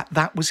to that.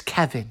 That was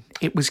Kevin.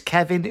 It was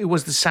Kevin who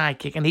was the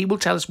psychic, and he will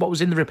tell us what was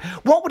in the room.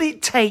 What would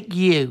it take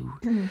you?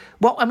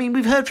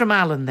 We've heard from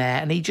Alan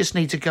there, and he just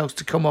needs a ghost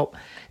to come up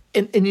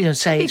and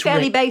say Be it's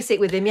fairly basic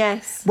with him,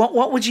 yes.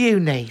 What would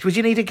you need? Would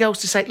you need a ghost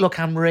to say, look,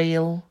 I'm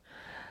real?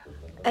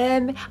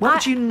 What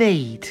would you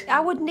need? I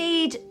would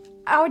need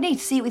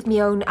to see it with my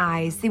own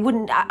eyes.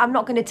 I'm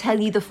not going to tell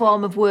you the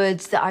form of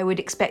words that I would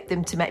expect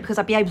them to make because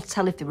I'd be able to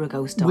tell if they were a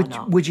ghost or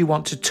not. Would you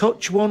want to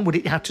touch one? Would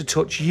it have to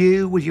touch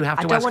you? Would you have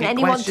to ask it questions? I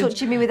don't want anyone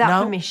touching me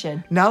without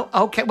permission. No?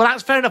 Okay, well,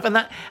 that's fair enough.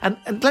 And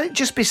let it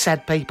just be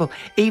said, people,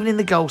 even in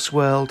the ghost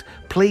world,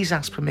 please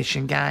ask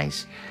permission,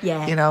 guys.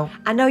 Yeah.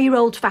 I know you're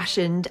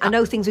old-fashioned. I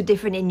know things were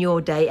different in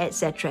your day,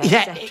 etc.,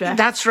 etc. Yeah,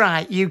 that's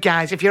right, you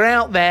guys. If you're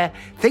out there,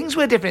 things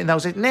were different in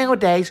those days.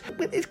 Nowadays,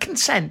 it's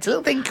consent, a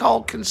little thing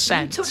called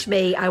consent. You touch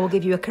me, I will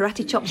give you a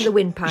karate chop to the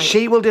windpipe.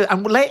 She will do it.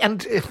 And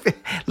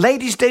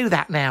ladies do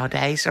that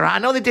nowadays, all right? I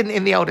know they didn't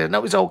in the old days. I know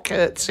it was all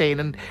curtsying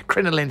and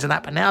crinolines and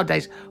that, but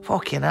nowadays,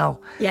 fucking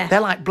hell. Yeah. They're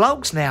like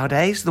blokes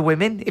nowadays, the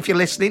women, if you're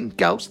listening,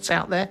 ghosts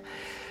out there.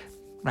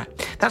 Right,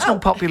 that's an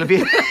unpopular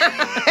view.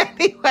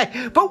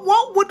 Anyway, but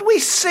what would we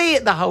see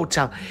at the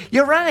hotel?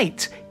 You're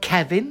right,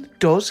 Kevin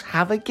does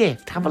have a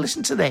gift. Have a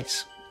listen to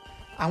this.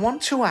 I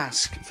want to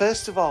ask,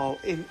 first of all,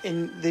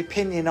 in the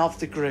opinion of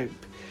the group,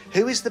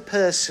 who is the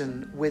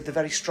person with the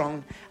very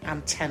strong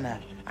antennae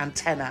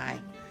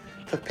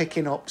for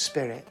picking up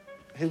spirit?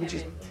 Who would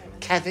you...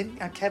 Kevin?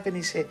 Kevin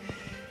is here.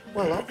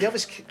 Well, the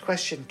obvious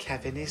question,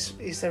 Kevin,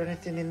 is there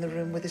anything in the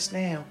room with us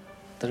now?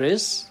 There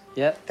is,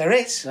 yeah. There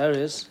is? There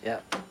is, yeah.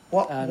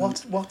 What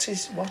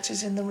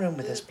is in the room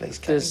with us, please,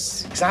 Kevin?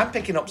 Because I'm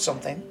picking up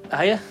something.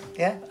 Are you?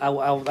 Yeah. I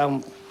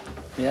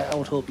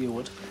would hope you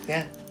would.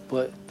 Yeah.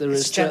 But there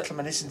is It's a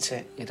gentleman, isn't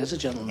it? It is a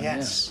gentleman,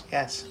 Yes,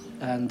 yes.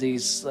 And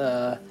he's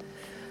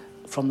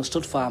from the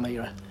stud farm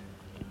era.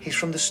 He's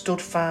from the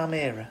stud farm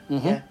era?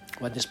 Mm-hmm. Yeah.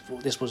 When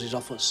this was his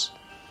office.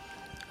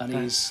 And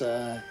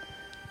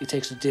he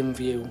takes a dim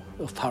view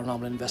of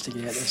paranormal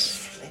investigators.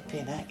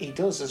 Flipping heck, he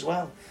does as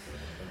well.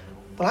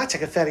 Well, I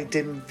take a fairly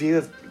dim view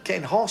of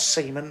getting horse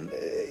semen,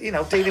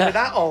 dealing with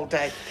that all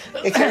day.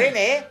 If you're in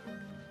here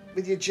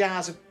with your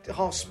jars of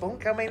horse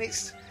spunk, I mean,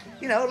 it's,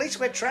 at least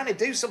we're trying to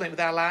do something with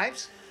our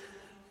lives.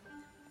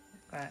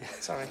 Right,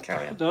 sorry,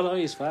 carry on. No,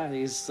 he's fine.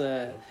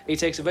 He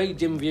takes a very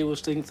dim view of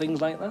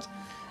things like that.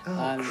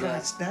 Oh,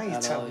 Christ, now you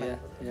tell me.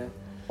 Yeah.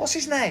 What's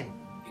his name?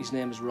 His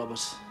name is Robert.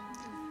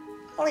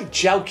 Only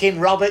joking,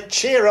 Robert.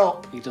 Cheer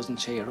up. He doesn't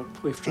cheer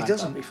up. We've tried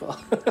that before.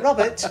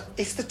 Robert,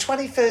 it's the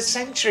 21st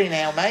century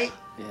now, mate.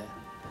 Yeah.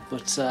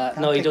 But,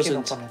 no, he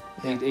doesn't.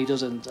 He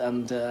doesn't,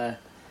 and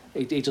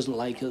he doesn't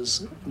like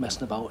us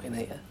messing about in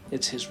here.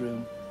 It's his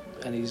room.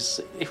 And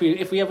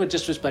if we ever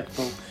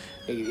disrespectful,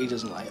 he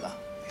doesn't like that.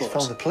 He's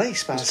from the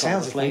police, by the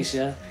sounds of things.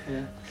 Yeah.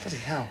 Bloody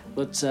hell.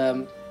 But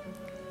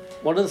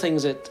one of the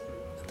things that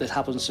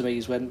happens to me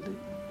is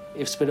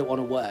if spirit want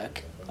to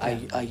work,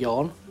 I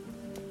yawn.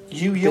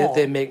 You yawn?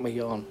 They make me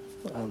yawn.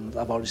 And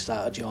I've already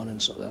started yawning,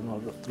 so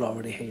they're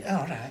already here.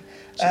 All right.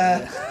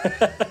 So,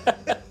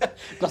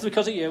 not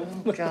because of you.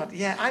 God,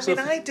 yeah.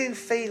 I do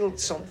feel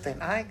something.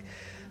 I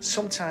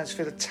sometimes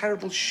feel a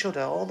terrible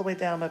shudder all the way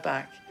down my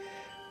back,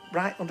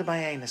 right under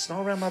my anus and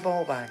all around my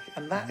ball bag.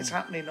 And that is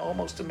happening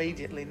almost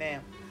immediately now.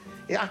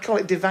 I call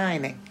it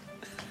divining,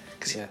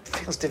 because it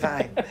feels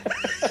divine.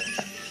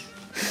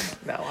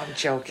 No, I'm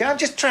joking. I'm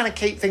just trying to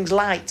keep things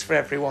light for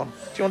everyone.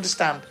 Do you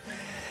understand?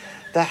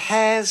 The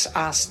hairs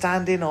are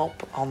standing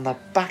up on the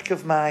back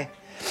of my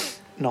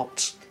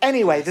nuts.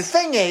 Anyway, the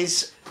thing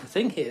is,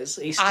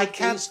 he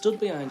stood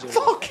behind you.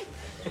 Fuck!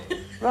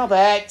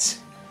 Robert!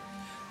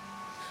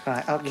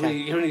 Right, okay.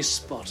 You're in his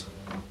spot.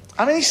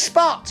 I'm in his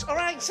spot. All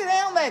right, sit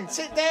down then.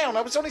 Sit down.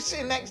 I was only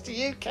sitting next to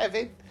you,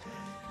 Kevin.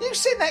 You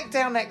sit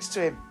down next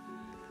to him.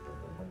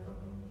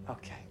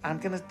 Okay, I'm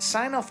going to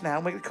sign off now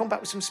and we're going to come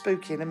back with some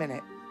spooky in a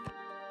minute.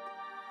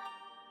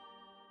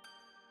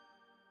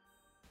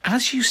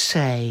 As you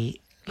say,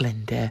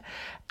 Linda,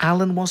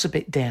 Alan was a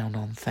bit down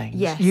on things.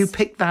 Yes. You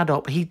picked that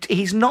up.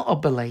 He's not a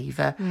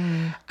believer.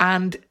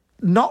 And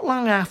not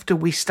long after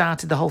we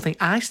started the whole thing,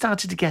 I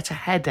started to get a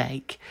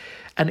headache.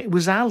 And it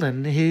was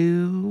Alan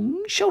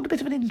who showed a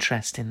bit of an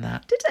interest in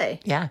that. Did he?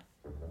 Yeah.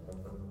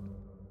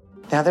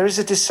 Now, there is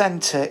a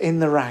dissenter in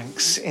the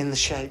ranks in the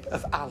shape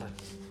of Alan.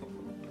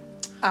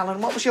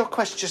 Alan, what was your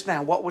question just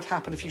now? What would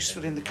happen if you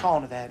stood in the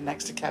corner there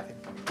next to Kevin?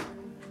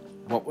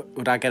 What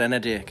would I get an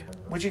headache?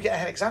 Would you get a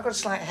headache? Because I've got a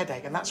slight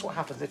headache, and that's what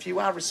happens. If you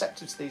are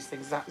receptive to these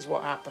things, that is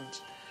what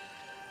happens.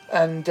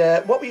 And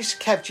what were you,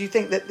 Kev, do you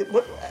think that...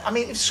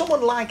 if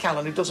someone like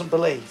Alan who doesn't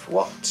believe,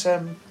 what's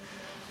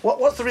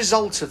the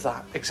result of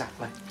that,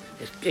 exactly?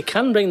 It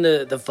can bring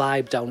the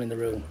vibe down in the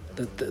room,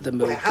 the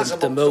mood, well, it has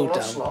the mood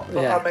down. Lot,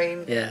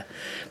 but yeah,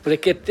 but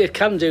it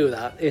can do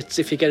that. It's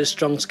if you get a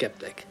strong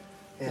skeptic,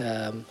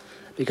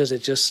 because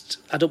it just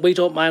we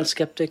don't mind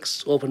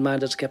skeptics,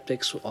 open-minded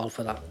skeptics, all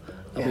for that.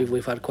 And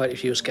we've had quite a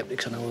few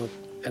skeptics in our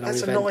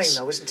events. That's annoying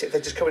though, isn't it? They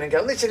just come in and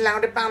go, "This is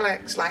louder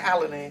bollocks," like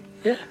Alan here.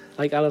 Yeah,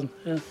 like Alan.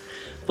 Yeah,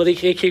 but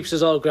he keeps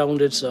us all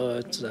grounded, so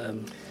it's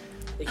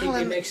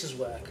he makes us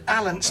work.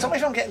 Alan, stop me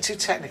if I'm getting too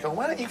technical.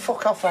 Why don't you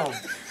fuck off home?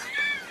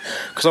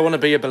 Because I want to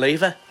be a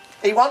believer.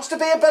 He wants to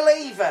be a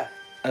believer.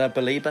 And a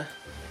believer.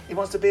 He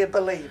wants to be a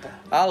believer.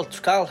 I'll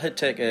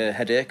take a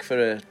headache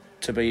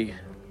to be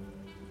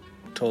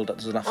told that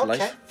there's an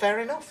afterlife. Okay, fair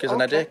enough.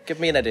 Give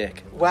me an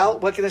headache. Well,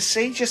 we're going to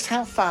see just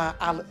how far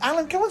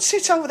Alan, go and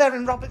sit over there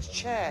in Robert's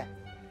chair,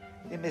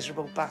 you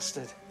miserable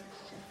bastard.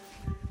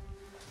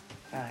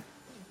 Right.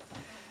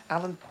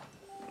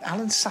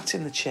 Alan's sat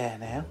in the chair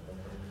now.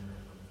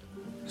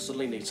 I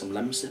suddenly need some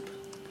Lemsip.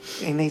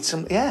 He needs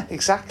some... Yeah,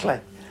 exactly.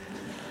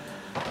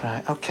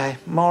 Right, OK.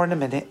 More in a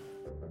minute.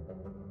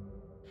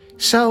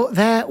 So,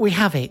 there we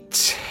have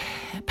it.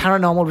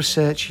 Paranormal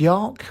Research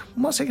York.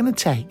 What's it going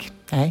to take?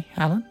 Hey,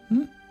 Alan?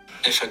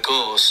 If a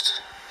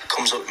ghost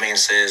comes up to me and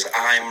says,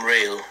 I'm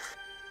real.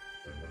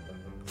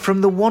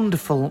 From the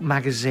wonderful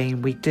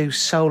magazine we do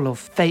so love,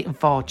 Fate and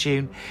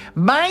Fortune,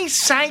 My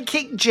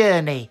Psychic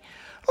Journey.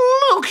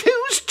 Look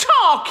who's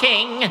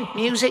talking!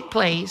 Music,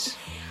 please.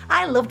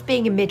 I loved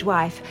being a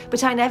midwife,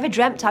 but I never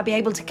dreamt I'd be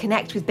able to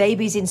connect with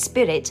babies in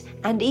spirit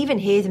and even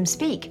hear them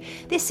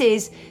speak. This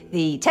is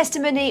the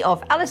testimony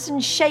of Alison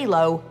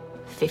Shalow,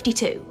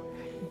 52.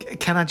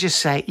 Can I just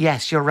say,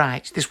 yes, you're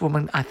right. This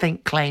woman, I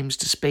think, claims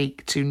to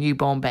speak to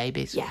newborn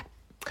babies. Yeah.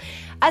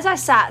 As I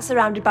sat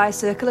surrounded by a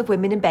circle of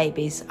women and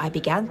babies, I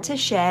began to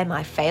share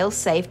my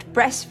fail-safe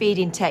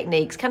breastfeeding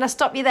techniques. Can I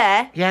stop you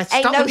there? Yes,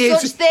 Ain't stop no the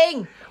music. such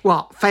thing.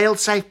 What,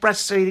 fail-safe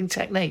breastfeeding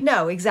technique?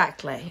 No,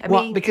 exactly. I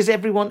what, mean, because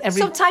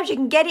sometimes you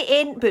can get it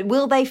in, but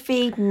will they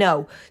feed?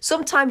 No.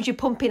 Sometimes you're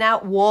pumping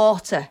out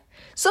water.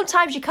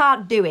 sometimes you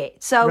can't do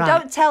it. So Right.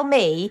 don't tell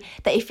me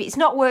that if it's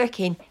not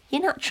working,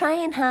 you're not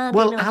trying hard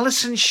Well, enough.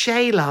 Alison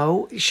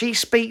Shalo, she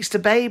speaks to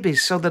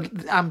babies, so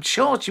that I'm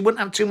sure she wouldn't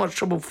have too much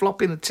trouble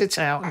flopping a tit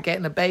out and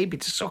getting a baby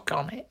to suck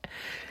on it.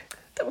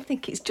 I don't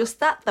think it's just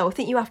that, though. I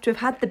think you have to have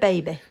had the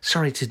baby.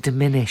 Sorry to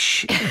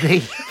diminish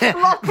the...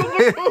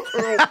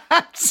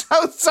 I'm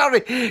so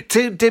sorry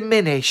to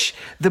diminish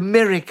the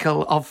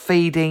miracle of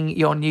feeding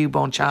your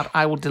newborn child.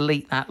 I will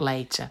delete that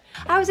later.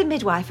 I was a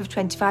midwife of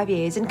 25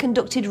 years and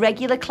conducted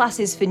regular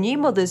classes for new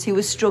mothers who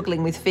were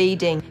struggling with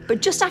feeding.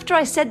 But just after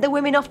I sent the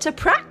women off to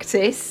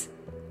practice...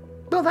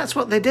 Well, that's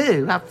what they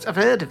do. I've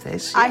heard of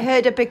this. I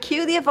heard a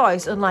peculiar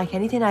voice unlike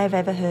anything I have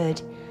ever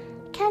heard.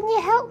 Can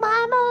you help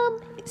my mum?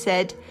 It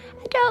said,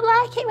 I don't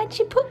like it when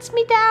she puts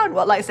me down.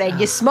 What, like saying,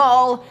 you're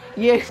small,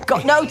 you've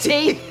got no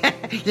teeth.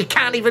 You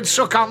can't even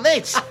suck on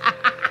this.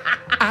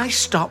 I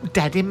stopped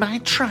dead in my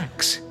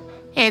tracks.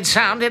 It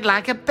sounded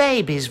like a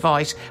baby's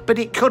voice, but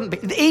it couldn't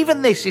be.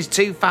 Even this is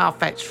too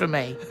far-fetched for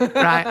me.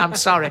 Right, I'm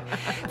sorry.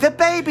 The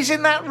babies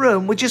in that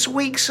room were just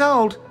weeks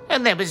old,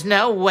 and there was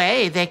no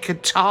way they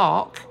could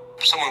talk.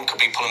 Someone could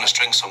be pulling a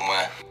string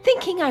somewhere.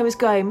 Thinking I was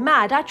going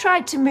mad, I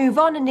tried to move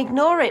on and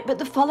ignore it, but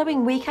the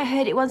following week I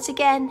heard it once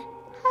again.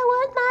 I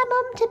want my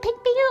mum to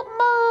pick me up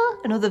more.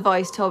 Another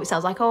voice told me, it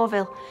sounds like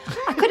Orville.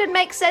 I couldn't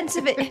make sense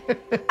of it.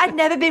 I'd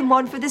never been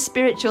one for the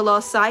spiritual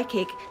or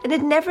psychic and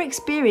had never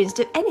experienced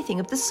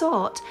anything of the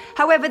sort.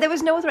 However, there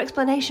was no other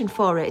explanation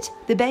for it.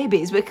 The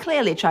babies were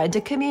clearly trying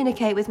to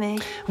communicate with me.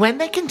 When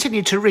they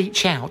continued to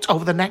reach out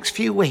over the next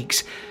few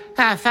weeks,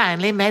 I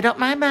finally made up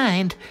my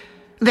mind.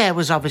 There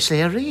was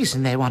obviously a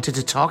reason they wanted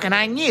to talk, and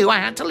I knew I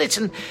had to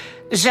listen.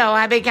 So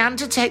I began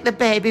to take the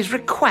baby's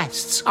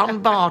requests on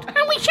board.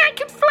 I wish I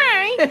could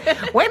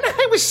fly. When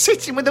I was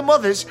sitting with the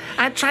mothers,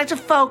 I tried to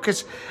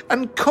focus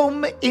and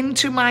come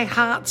into my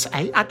heart's...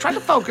 I tried to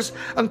focus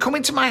and come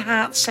into my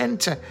heart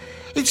centre.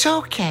 It's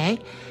okay.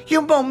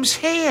 Your mum's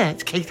here,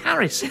 it's Keith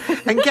Harris,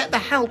 and get the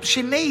help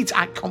she needs.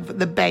 I comfort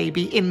the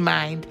baby in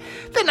mind.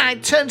 Then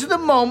I'd turn to the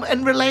mum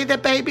and relay the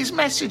baby's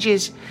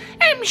messages.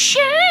 I'm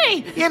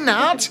shy. You're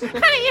not.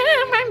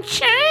 I'm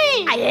shy.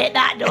 I hate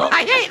that duck.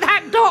 I hate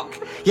that duck.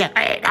 Yeah,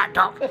 I hate that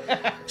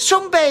duck.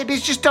 Some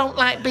babies just don't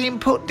like being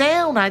put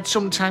down, I'd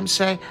sometimes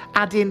say,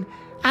 adding,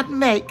 I'd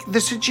make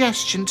the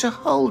suggestion to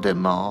hold her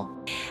more.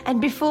 And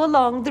before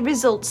long, the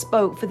results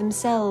spoke for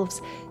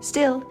themselves.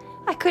 Still,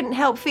 I couldn't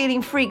help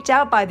feeling freaked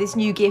out by this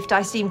new gift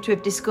I seemed to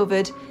have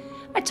discovered.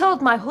 I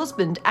told my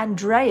husband,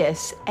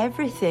 Andreas,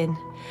 everything.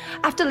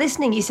 After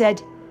listening, he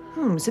said,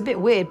 it's a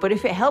bit weird, but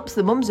if it helps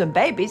the mums and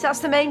babies,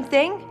 that's the main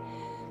thing.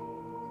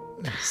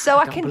 So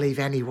I can't believe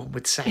anyone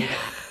would say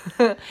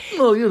that.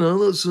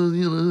 Oh, that's,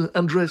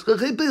 Andreas.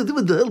 Okay,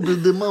 with the help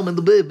of the mum and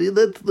the baby,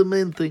 that's the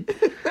main thing.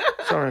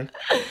 Sorry.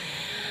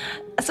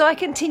 So I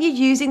continued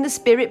using the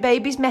spirit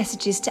baby's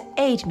messages to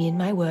aid me in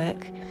my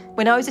work.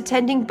 When I was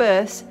attending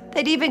births,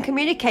 they'd even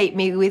communicate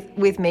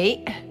with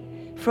me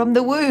from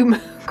the womb.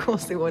 Of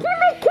course they would.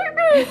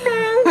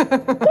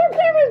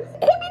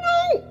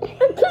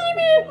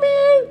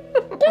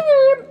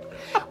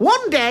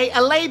 One day,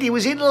 a lady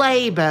was in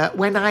labour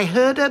when I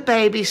heard her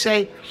baby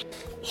say,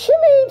 She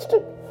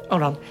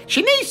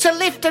needs to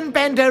lift and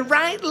bend her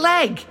right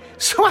leg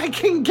so I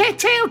can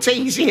get out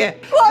easier.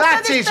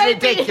 That is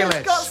ridiculous.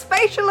 Has got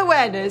spatial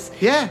awareness.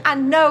 Yeah.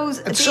 And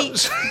knows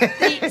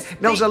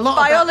knows a lot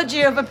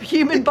biology of a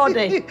human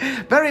body.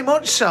 Very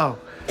much so.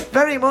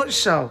 Very much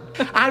so.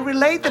 I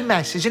relayed the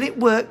message and it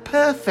worked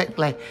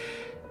perfectly.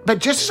 But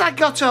just as I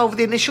got over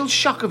the initial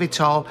shock of it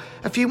all,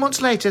 a few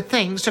months later,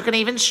 things took an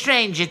even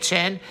stranger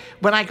turn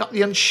when I got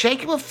the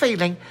unshakable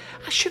feeling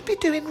I should be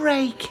doing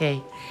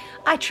Reiki.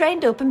 I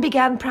trained up and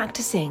began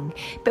practicing,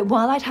 but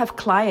while I'd have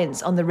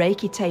clients on the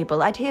Reiki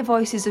table, I'd hear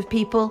voices of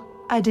people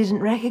I didn't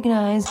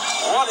recognise.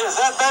 What is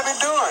that baby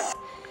doing?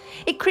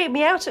 It creeped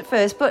me out at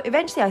first, but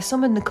eventually I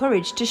summoned the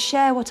courage to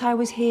share what I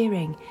was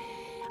hearing.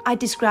 I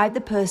described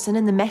the person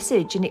and the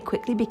message, and it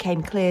quickly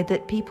became clear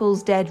that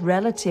people's dead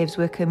relatives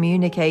were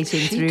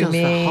communicating through me. She does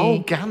the whole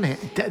gamut.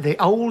 The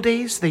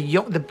oldies, the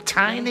young, the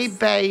tiny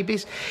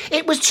babies.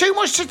 It was too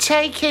much to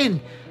take in.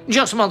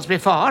 Just months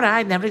before,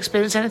 I'd never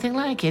experienced anything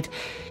like it.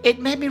 It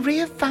made me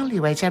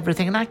reevaluate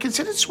everything, and I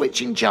considered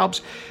switching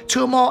jobs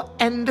to a more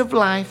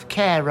end-of-life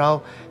care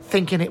role,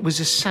 thinking it was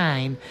a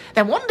sign.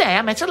 Then one day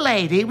I met a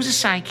lady who was a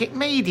psychic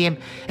medium,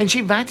 and she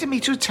invited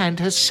me to attend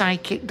her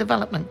psychic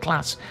development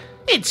class.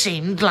 It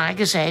seemed like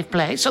a safe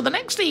place, so the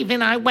next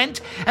evening I went,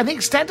 and the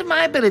extent of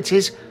my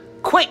abilities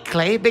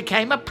quickly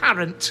became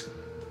apparent.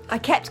 I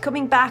kept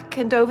coming back,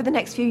 and over the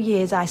next few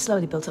years I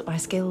slowly built up my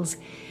skills.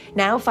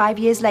 Now, 5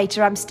 years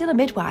later, I'm still a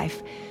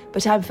midwife,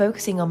 but I'm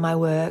focusing on my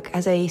work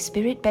as a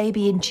spirit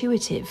baby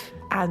intuitive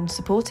and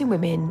supporting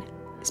women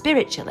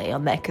spiritually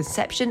on their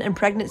conception and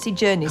pregnancy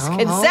journeys. Oh,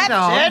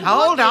 Conception?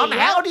 Hold on. Bloody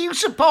How hell. do you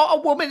support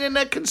a woman in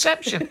her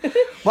conception?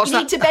 What's You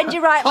need to bend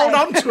your right leg.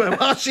 Hold on to her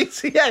while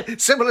she's, yeah,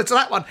 similar to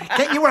that one.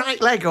 Get your right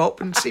leg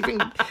up and see if you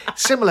can...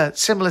 Similar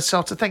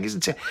sort of thing,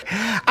 isn't it?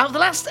 Over the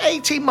last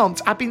 18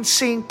 months, I've been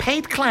seeing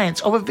paid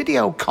clients over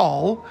video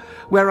call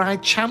where I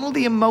channel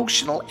the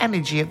emotional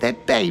energy of their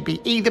baby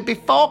either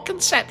before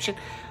conception...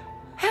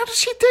 How does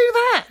she do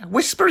that?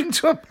 Whisper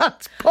into a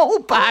man's ball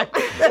bag.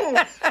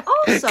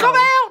 Also, Come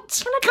out!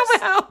 Can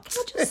I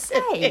just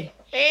say,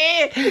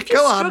 if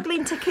you're Go on.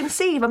 struggling to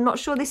conceive, I'm not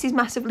sure this is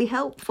massively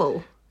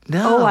helpful.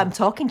 No. Oh, I'm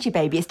talking to you,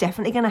 baby. It's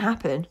definitely going to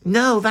happen.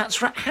 No,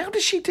 that's right. How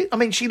does she do... I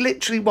mean, she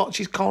literally,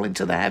 she's calling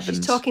to the heavens.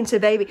 She's talking to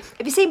baby.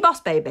 Have you seen Boss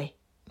Baby?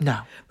 No.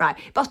 Right.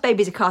 Boss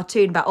Baby's a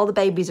cartoon about all the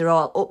babies are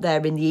all up there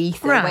in the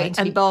ether waiting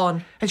to be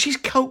born. And she's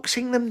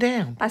coaxing them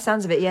down. By the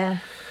sounds of it, yeah.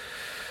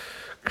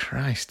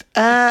 Christ.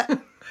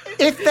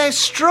 If they're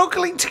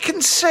struggling to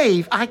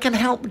conceive, I can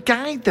help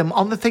guide them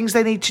on the things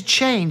they need to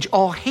change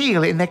or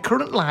heal in their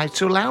current lives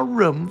to allow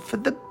room for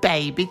the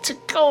baby to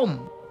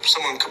come.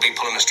 Someone could be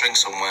pulling a string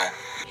somewhere.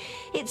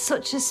 It's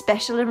such a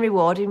special and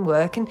rewarding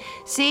work, and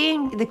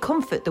seeing the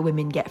comfort the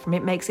women get from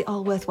it makes it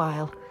all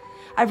worthwhile.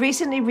 I've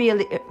recently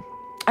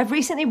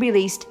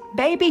released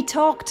Baby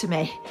Talk to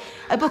Me,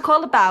 a book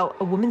all about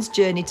a woman's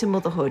journey to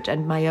motherhood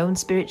and my own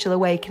spiritual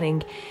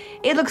awakening.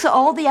 It looks at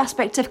all the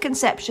aspects of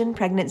conception,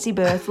 pregnancy,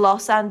 birth,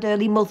 loss and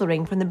early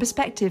mothering from the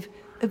perspective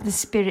of the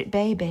spirit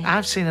baby.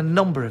 I've seen a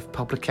number of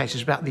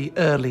publications about the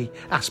early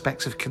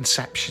aspects of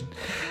conception.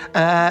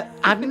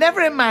 I've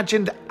never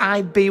imagined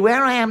I'd be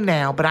where I am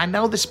now, but I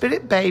know the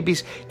spirit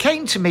babies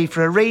came to me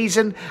for a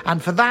reason,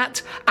 and for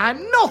that,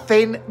 I'm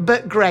nothing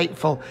but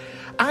grateful.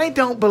 I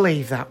don't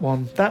believe that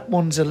one. That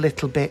one's a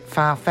little bit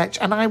far-fetched,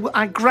 and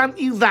I grant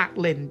you that,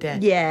 Linda.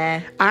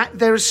 Yeah.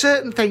 There are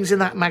certain things in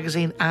that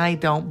magazine I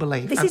don't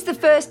believe. This is the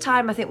first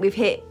time I think we've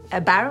hit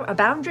a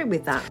boundary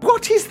with that.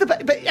 What is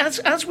but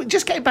as we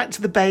just getting back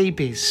to the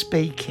babies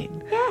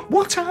speaking,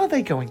 what are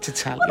they going to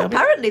tell you? I mean,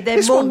 Apparently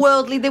they're more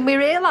worldly than we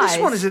realise.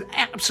 This one is an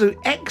absolute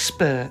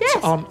expert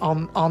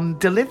on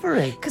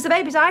delivery. Because the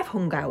babies I've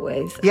hung out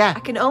with, Yeah. I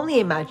can only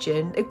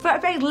imagine a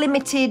very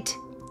limited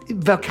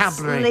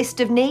vocabulary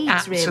list of needs,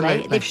 Absolutely.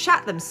 really. They've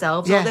shat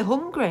themselves or they're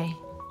hungry.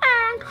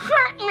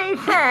 Shat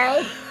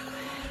myself.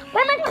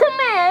 When I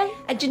come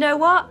in. And do you know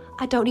what?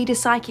 I don't need a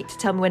psychic to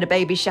tell me when a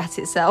baby shat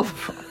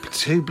itself.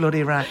 Too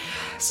bloody right.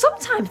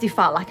 Sometimes they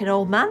fart like an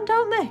old man,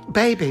 don't they?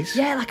 Babies?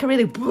 Yeah, like a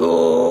really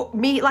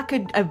like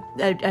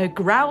a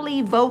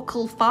growly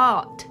vocal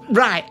fart.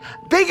 Right.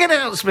 Big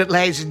announcement,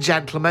 ladies and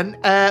gentlemen.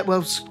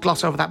 We'll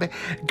gloss over that bit.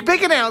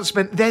 Big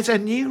announcement. There's a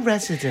new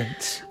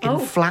resident in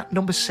flat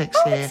number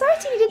 6 here.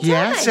 Exciting, you didn't tell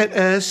Yes, me. at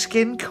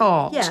Erskine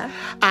Court. Yeah.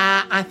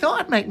 I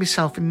thought I'd make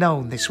myself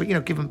known this week.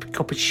 Give them a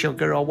cup of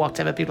sugar or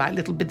whatever. Be like a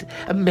little bit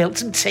of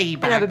milk and tea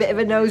bag. And have a bit of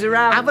a nose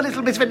around. Have a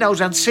little bit of a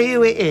nose around, see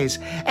who it is.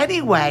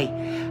 Anyway,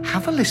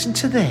 have a listen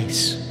to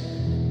this.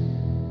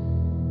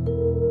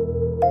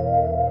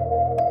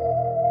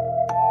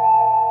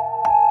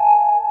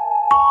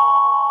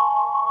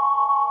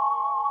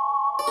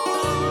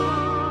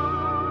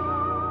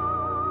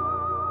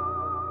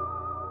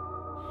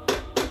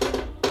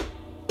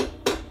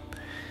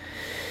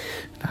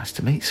 Nice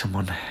to meet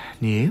someone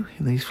new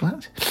in these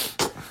flats.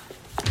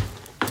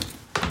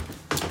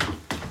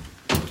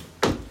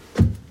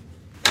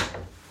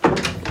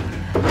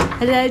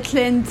 Hello,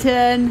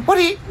 Clinton. What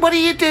are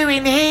you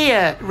doing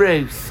here,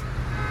 Ruth?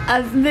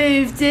 I've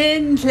moved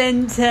in,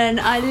 Clinton.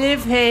 I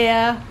live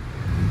here.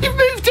 You've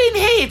moved in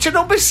here to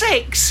number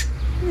 6?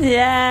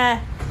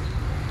 Yeah.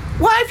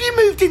 Why have you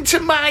moved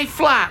into my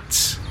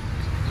flat?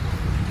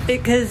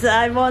 Because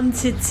I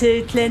wanted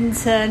to,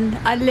 Clinton.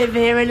 I live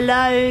here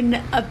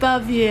alone,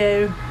 above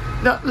you.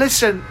 No,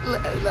 listen.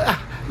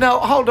 No,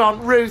 hold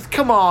on, Ruth,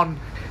 come on.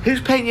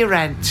 Who's paying your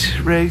rent,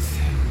 Ruth?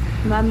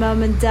 My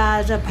mum and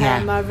dad are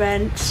paying my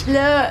rent.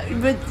 Look,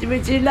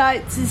 would you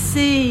like to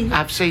see?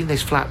 I've seen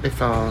this flat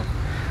before.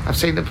 I've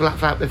seen the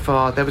flat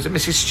before. There was a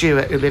Mrs.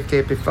 Stewart who lived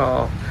here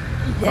before.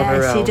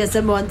 Yeah, she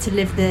doesn't want to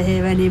live there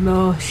here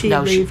anymore. She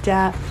moved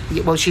out.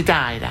 Well, she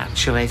died,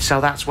 actually,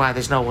 so that's why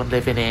there's no one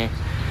living here.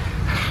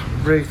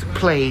 Ruth,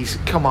 please,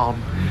 come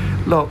on.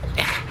 Look,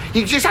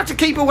 you just have to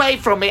keep away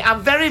from me.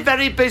 I'm very,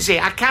 very busy.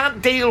 I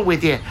can't deal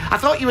with you. I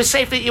thought you were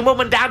safe at your mum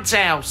and dad's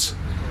house.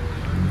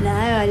 No,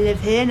 I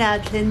live here now,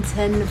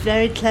 Clinton,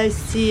 very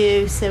close to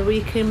you, so we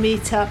can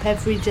meet up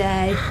every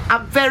day.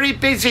 I'm very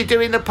busy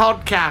doing the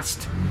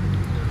podcast.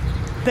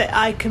 But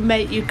I can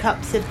make you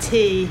cups of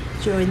tea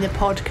during the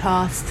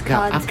podcast,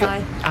 can't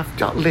I? I've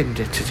got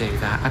Linda to do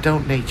that. I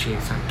don't need you,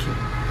 thank you.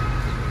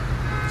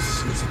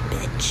 She's a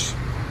bitch.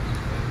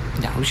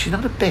 No, she's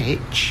not a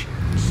bitch.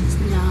 She's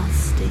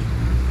nasty.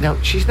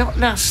 No, she's not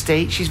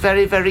nasty. She's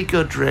very, very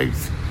good,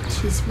 Ruth.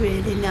 She's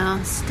really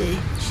nasty.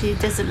 She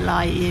doesn't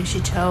like you,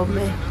 she told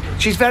me.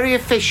 She's very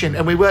efficient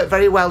and we work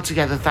very well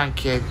together,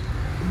 thank you.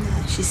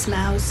 No, she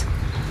smells.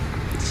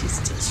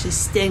 She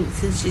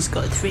stinks and she's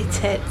got 3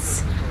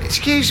 tits.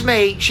 Excuse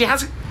me, she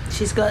hasn't...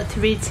 She's got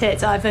 3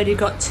 tits. I've only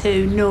got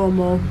 2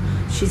 normal.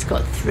 She's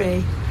got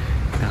 3.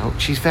 No,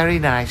 she's very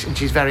nice and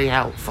she's very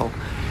helpful.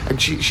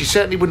 And she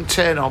certainly wouldn't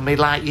turn on me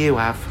like you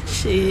have.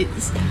 She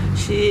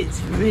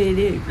eats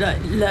really like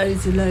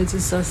loads and loads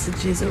of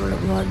sausages all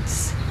at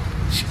once.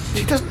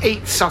 She doesn't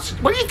eat sausage.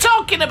 What are you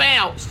talking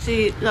about?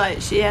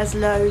 She has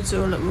loads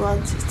all at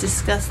once. It's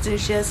disgusting.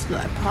 She has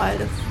like a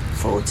pile of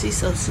 40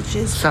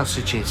 sausages.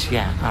 Sausages,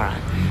 yeah, all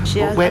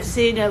right. I've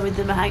seen her with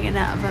them hanging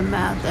out of her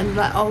mouth, and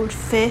like old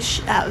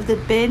fish out of the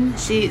bin.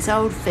 She eats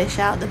old fish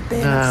out of the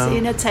bin. No. I've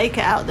seen her take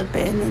it out of the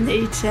bin and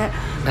eat it.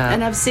 No.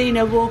 And I've seen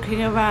her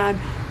walking around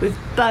with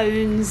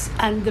bones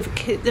and the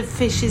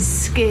fish's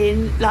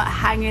skin like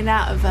hanging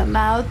out of her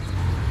mouth.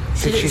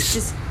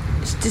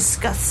 It's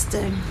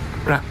disgusting.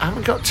 Right, I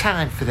haven't got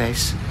time for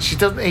this. She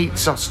doesn't eat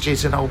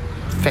sausages and old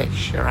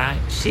fish, all right?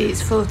 She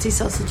eats 40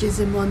 sausages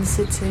in one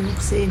sitting.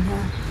 I've seen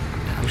her.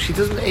 No, she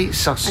doesn't eat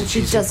sausages. And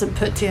she doesn't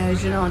put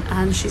deodorant on,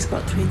 and she's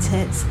got 3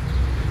 tits.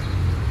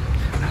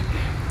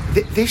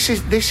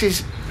 This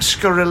is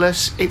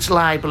scurrilous, it's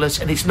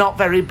libelous, and it's not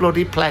very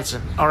bloody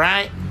pleasant, all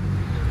right?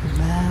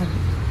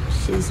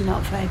 She's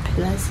not very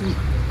pleasant.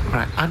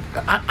 Right,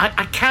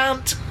 I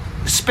can't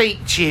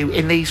speak to you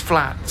in these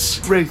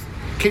flats. Ruth,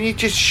 can you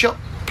just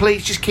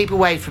please just keep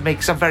away from me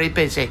because I'm very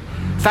busy.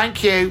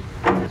 Thank you.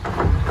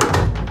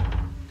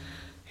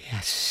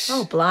 Yes.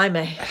 Oh,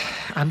 blimey.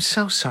 I'm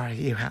so sorry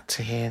you had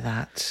to hear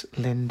that,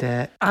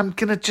 Linda. I'm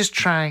going to just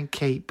try and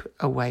keep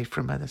away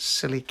from her, the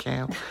silly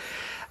cow.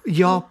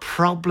 Your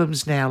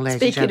problems now,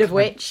 ladies and gentlemen. Speaking of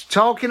which.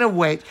 Talking of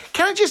which,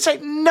 can I just say,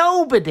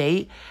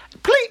 nobody...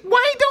 Please,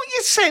 why don't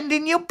you send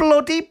in your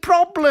bloody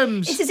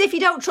problems? It's as if you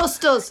don't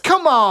trust us.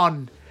 Come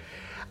on.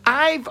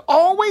 I've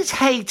always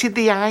hated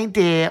the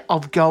idea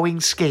of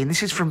going skiing.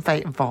 This is from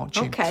Fate and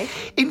Fortune. Okay.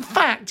 In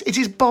fact, it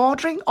is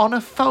bordering on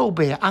a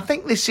phobia. I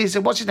think this is,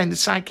 what's his name, the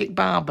psychic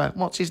barber.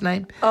 What's his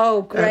name?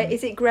 Oh,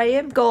 is it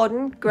Graham?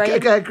 Gordon? Graham?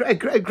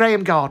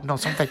 Graham Gordon or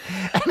something.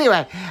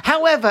 Anyway,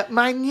 however,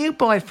 my new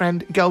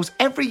boyfriend goes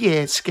every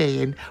year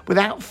skiing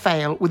without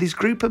fail with his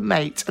group of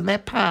mates and their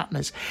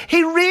partners.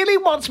 He really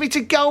wants me to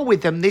go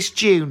with them this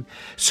June.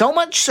 So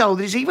much so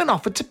that he's even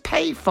offered to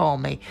pay for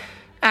me.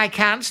 I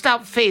can't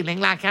stop feeling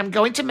like I'm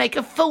going to make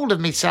a fool of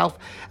myself,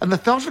 and the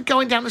thought of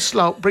going down the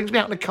slope brings me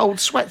out in a cold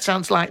sweat.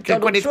 Sounds like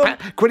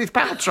Gwyneth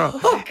Paltrow.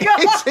 Oh,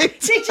 God!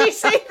 Did you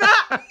see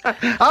that?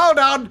 Hold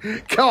on.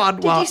 Go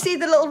on, Did you see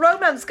the little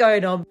romance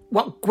going on?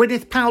 What,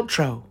 Gwyneth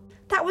Paltrow?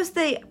 That was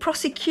the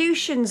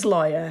prosecution's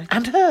lawyer.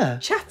 And her?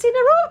 Chatting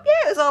her up,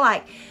 yeah. It was all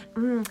like,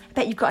 I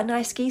bet you've got a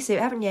nice ski suit,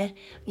 haven't you?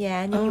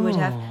 Yeah, I knew you would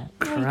have.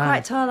 You're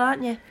quite tall,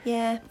 aren't you?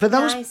 Yeah,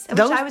 nice. I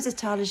wish I was as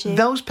tall as you.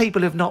 Those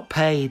people who've not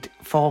paid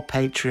for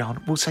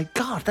Patreon will say,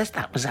 God,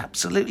 that was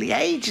absolutely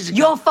ages ago.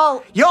 Your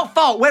fault. Your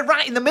fault. We're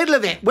right in the middle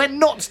of it. We're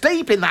nuts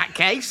deep in that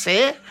case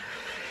here.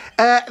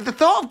 The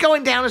thought of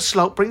going down a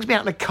slope brings me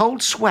out in a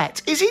cold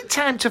sweat. Is it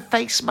time to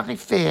face my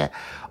fear?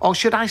 Or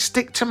should I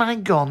stick to my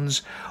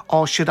guns?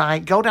 Or should I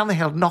go down the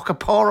hill, knock a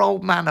poor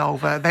old man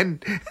over, then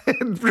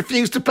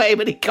refuse to pay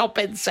him any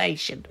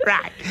compensation?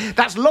 Right.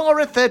 That's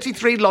Laura,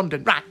 33,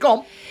 London. Right, go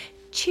on.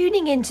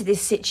 Tuning into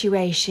this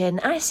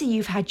situation, I see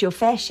you've had your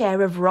fair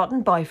share of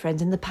rotten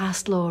boyfriends in the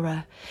past,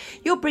 Laura.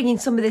 You're bringing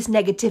some of this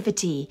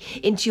negativity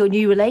into your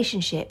new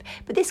relationship,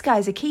 but this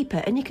guy's a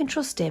keeper and you can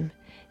trust him.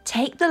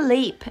 Take the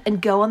leap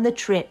and go on the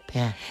trip.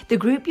 Yeah. The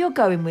group you're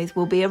going with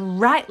will be a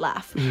right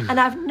laugh, and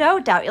I've no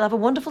doubt you'll have a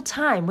wonderful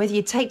time, whether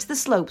you take to the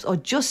slopes or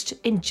just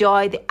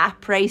enjoy the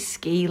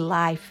après-ski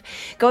life.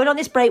 Going on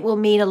this break will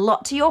mean a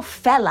lot to your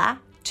fella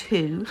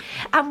too,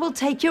 and will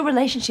take your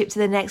relationship to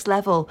the next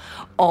level.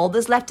 All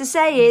there's left to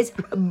say is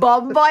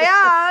bon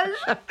voyage.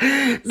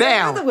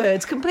 Now, in other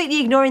words,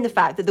 completely ignoring the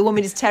fact that the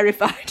woman is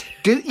terrified.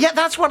 Yeah,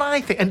 that's what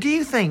I think. And do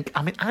you think,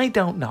 I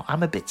don't know,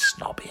 I'm a bit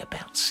snobby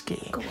about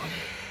skiing. Go on.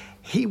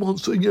 He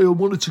wants to, I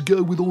wanted to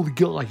go with all the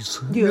guys.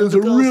 Yeah, There's the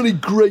a guys. really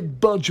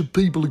great bunch of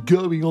people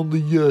going on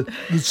the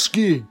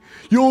skiing.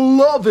 You'll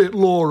love it,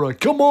 Laura.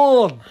 Come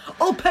on.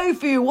 I'll pay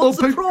for you. What's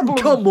the problem?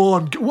 Come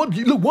on.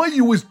 Look, why do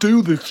you always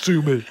do this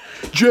to me?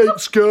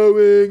 Jake's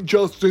going,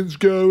 Justin's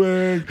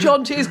going,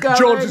 Jonty's going.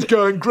 Jonty's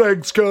going,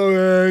 Greg's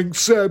going,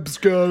 Seb's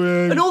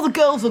going. And all the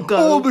girls will go.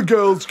 All the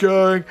girls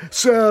going.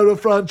 Sarah,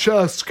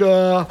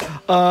 Francesca,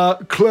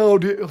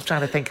 Claudia. I'm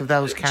trying to think of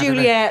those kind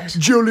of...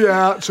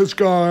 Juliet is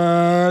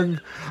going.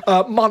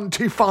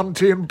 Monty,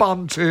 Funty and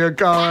Bunty are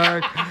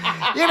going.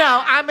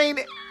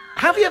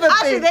 Have you ever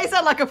Actually, been... they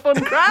sound like a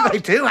fun crowd. They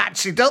do,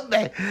 actually, don't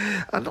they?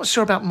 I'm not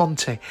sure about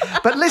Monty.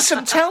 But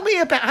listen, tell me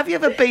about... Have you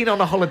ever been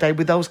on a holiday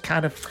with those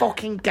kind of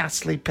fucking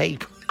ghastly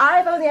people?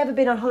 I've only ever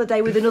been on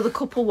holiday with another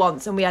couple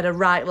once, and we had a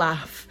right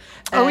laugh.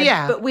 Oh,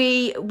 yeah? But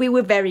we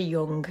were very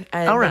young,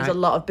 and All right. there was a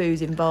lot of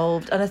booze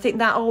involved, and I think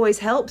that always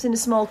helps in a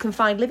small,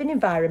 confined living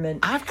environment.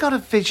 I've got a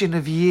vision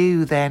of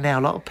you there now,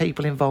 a lot of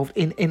people involved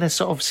in a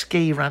sort of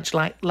ski ranch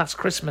like last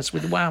Christmas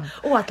with Wham.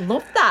 Oh, I'd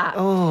love that.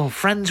 Oh,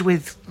 friends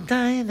with...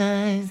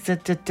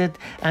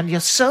 And you're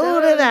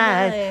so did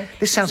I.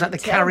 This sounds like the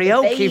Tell me,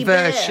 karaoke baby,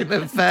 version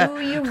of...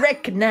 do you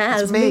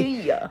recognise it's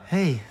me?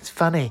 Hey, it's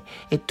funny.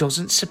 It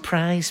doesn't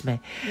surprise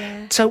me.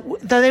 Yeah. So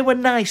they were a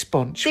nice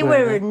bunch, They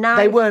weren't were a nice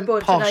They weren't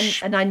bunch, posh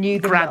And I knew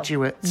them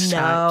graduates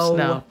well.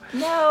 types.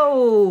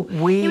 No.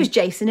 It was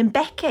Jason and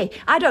Becky.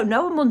 I don't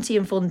know a Munty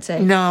and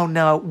Funty.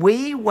 No.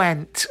 We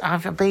went,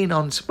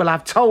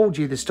 I've told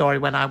you the story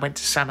when I went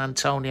to San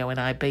Antonio in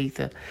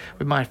Ibiza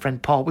with my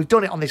friend Paul. We've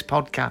done it on this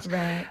podcast.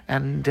 Right.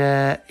 And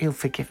he'll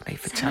forgive me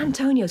for San telling.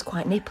 Antonio's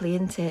quite nipply,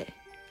 isn't it?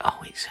 Oh,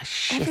 it's a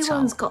shit.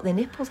 Everyone's got their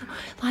nipples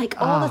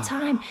all the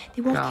time.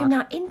 They walk God. in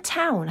now in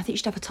town. I think you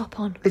should have a top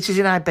on. This is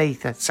in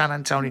Ibiza, San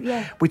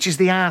Antonio, which is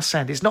the arse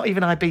end. It's not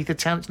even Ibiza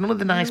town. It's none of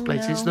the nice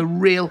places. It's the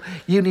real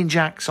Union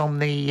Jacks on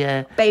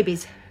the...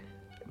 Babies.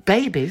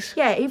 Babies?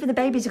 Yeah, even the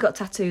babies have got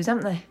tattoos,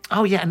 haven't they?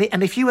 Oh, yeah,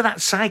 and if you were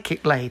that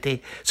psychic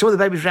lady, some of the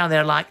babies around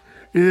there are like,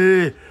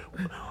 we're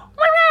all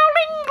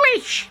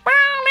English,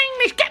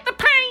 get the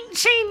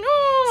paints in.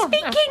 Oh.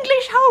 Speak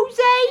English,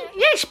 Jose.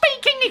 Yeah,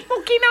 speak English,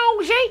 fucking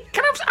Jose.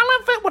 I'll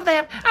have, what do they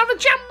have? I'll have a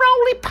jam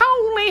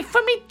roly-poly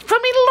for me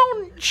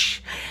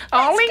lunch.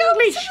 All Let's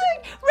English. go to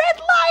the Red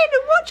Lion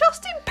and watch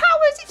Austin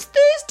Powers. It's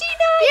Thursday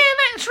night. Yeah,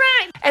 that's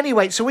right.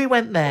 Anyway, so we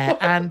went there,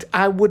 and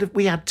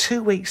we had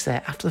 2 weeks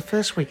there. After the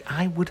first week,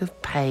 I would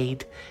have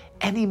paid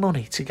any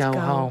money to go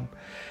home.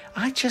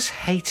 I just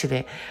hated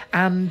it.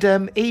 And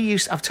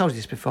I've told you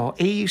this before,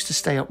 he used to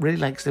stay up really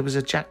late because there was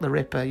a Jack the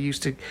Ripper who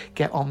used to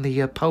get on the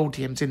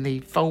podiums in the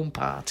foam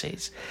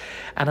parties.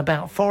 And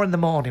about 4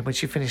 a.m, when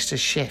she finished her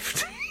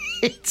shift,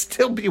 he'd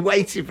still be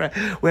waiting for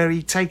her, where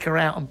he'd take her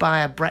out and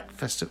buy her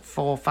breakfast at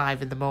 4 or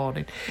 5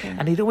 a.m. Yeah.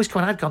 And he'd always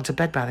come, and I'd gone to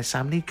bed by this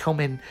time, and he'd come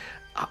in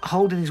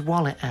holding his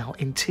wallet out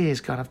in tears,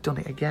 going, I've done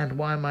it again.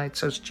 Why am I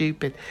so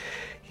stupid?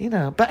 You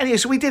know, but anyway,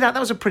 so we did that. That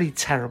was a pretty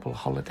terrible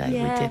holiday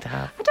we did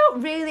have. I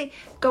don't really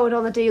go on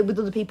holiday with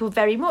other people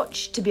very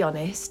much, to be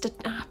honest.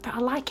 But I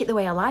like it the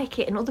way I like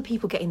it, and other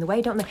people get in the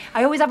way, don't they?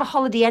 I always have a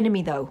holiday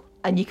enemy, though,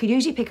 and you could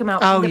usually pick them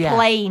out from the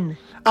plane.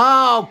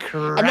 Oh,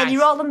 Christ. And then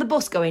you're all on the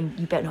bus going,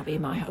 you better not be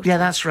in my hotel. Yeah,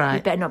 that's right.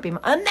 You better not be in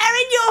my... And they're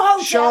in your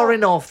hotel. Sure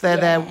enough, they're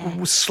there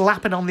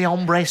slapping on the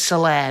ombre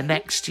solaire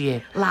next to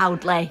you.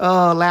 Loudly.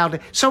 Oh, loudly.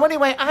 So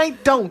anyway, I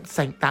don't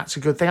think that's a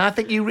good thing. I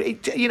think,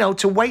 you know,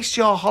 to waste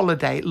your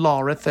holiday,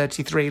 Laura,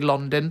 33,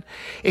 London,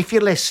 if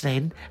you're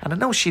listening, and I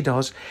know she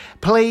does,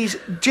 please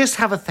just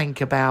have a think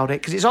about it,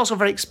 because it's also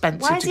very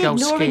expensive to go skiing. Why is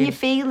he ignoring your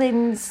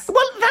feelings?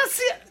 Well, that's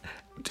it.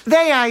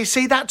 There I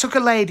see, that took a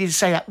lady to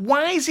say that.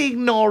 Why is he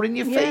ignoring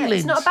your feelings?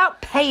 It's not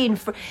about paying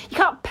for... You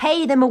can't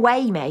pay them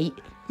away, mate.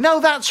 No,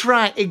 that's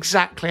right,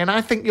 exactly. And I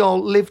think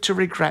you'll live to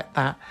regret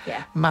that,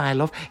 my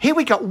love. Here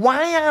we go.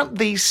 Why aren't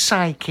these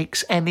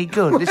psychics any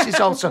good? This is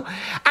also...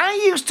 I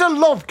used to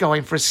love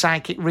going for a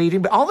psychic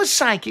reading, but all the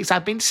psychics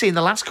I've been seeing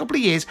the last couple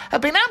of years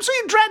have been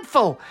absolutely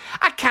dreadful.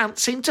 I can't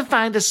seem to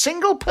find a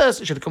single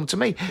person, should have come to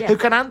me, who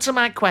can answer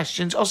my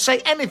questions or say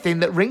anything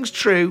that rings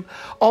true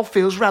or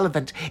feels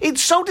relevant.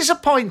 It's so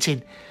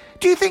disappointing.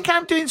 Do you think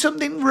I'm doing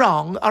something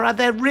wrong, or are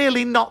there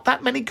really not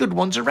that many good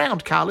ones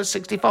around, Carla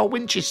 64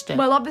 Winchester?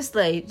 Well,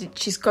 obviously,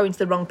 she's going to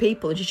the wrong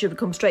people, and she should have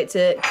come straight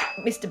to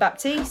Mr.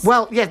 Baptiste.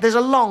 Well, yeah, there's a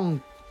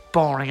long,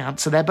 boring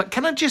answer there, but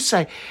can I just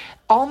say,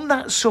 on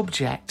that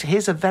subject,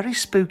 here's a very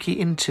spooky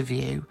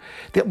interview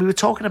that we were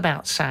talking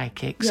about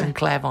psychics and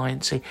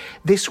clairvoyancy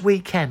this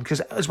weekend, because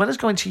as well as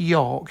going to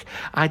York,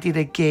 I did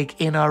a gig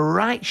in a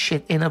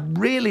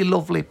really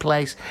lovely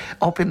place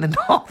up in the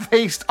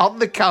northeast on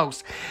the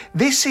coast.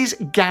 This is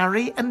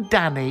Gary and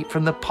Danny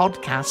from the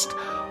podcast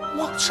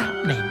What's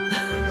Happening?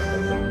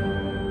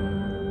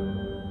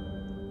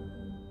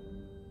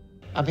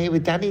 I'm here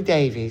with Danny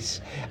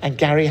Davies and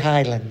Gary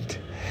Highland.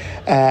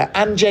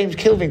 And James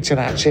Kilvington,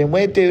 actually, and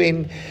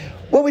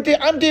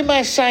I'm doing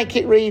my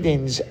psychic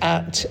readings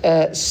at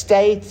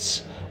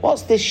States.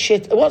 What's this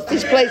shit? What's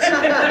this place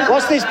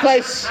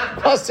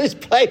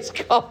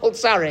called?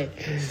 Sorry.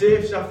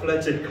 States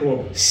Athletic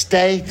Club.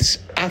 States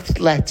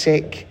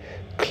Athletic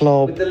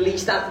Club. With the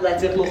least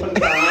athletic looking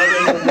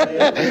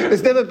guy.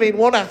 There's never been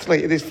one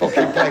athlete in this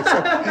fucking place.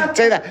 I'll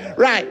tell you that.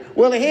 Right,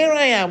 well, here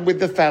I am with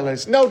the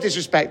fellas. No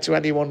disrespect to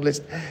anyone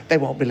listening. They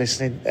won't be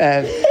listening.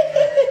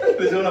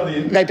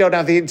 They don't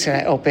have the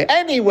internet up here.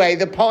 Anyway,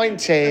 the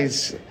point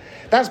is,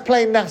 that's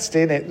plain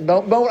nasty, isn't it?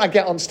 The moment I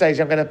get on stage,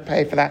 I'm going to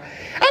pay for that.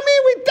 I'm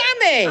here with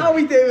Danny. How are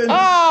we doing? Oh,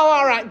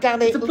 all right,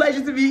 Danny. It's a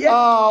pleasure to meet you.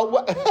 Oh,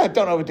 well,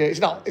 don't overdo it. It's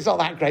not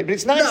that great, but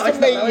it's nice to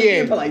meet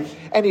you.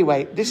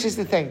 Anyway, this is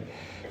the thing.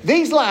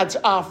 These lads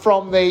are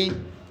from the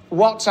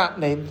What's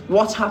Happening?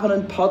 What's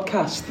Happening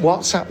podcast.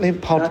 What's Happening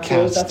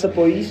podcast. That's the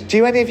boys.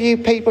 Do any of you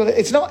people...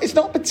 It's not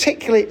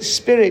particularly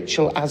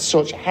spiritual as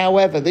such.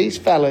 However, these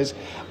fellas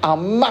are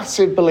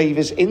massive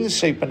believers in the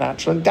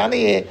supernatural. And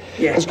Danny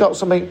here has got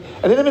something...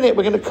 And in a minute,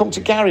 we're going to come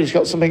to Gary. He's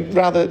got something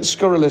rather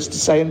scurrilous to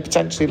say and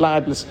potentially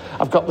libelous.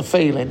 I've got the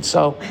feeling.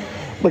 So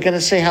we're going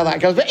to see how that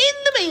goes. But in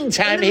the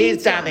meantime,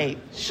 here's Danny.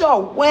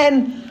 So,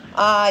 when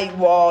I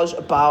was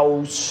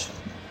about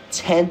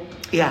 10...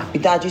 Yeah. My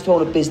dad used to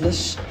own a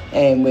business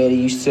where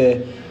he used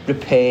to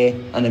repair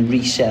and then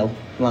resell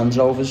Land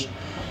Rovers.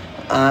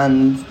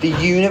 And the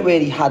unit where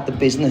he had the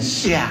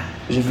business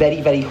was a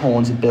very, very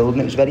haunted building.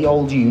 It was a very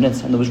old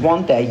unit. And there was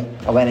one day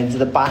I went into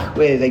the back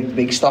where the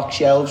big stock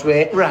shelves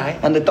were. Right.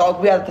 And the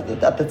dog we had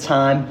at the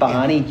time,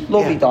 Barney,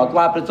 lovely dog,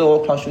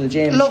 Labrador, crossed with a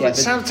German Love Shepherd.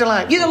 it, sounds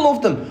delightful. You'd have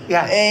loved them.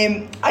 Yeah.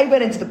 I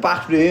went into the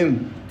back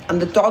room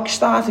and the dog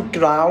started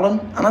growling,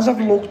 and as I've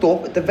looked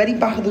up, at the very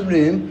back of the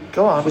room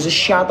was a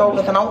shadow,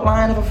 like an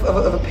outline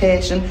of a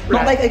person,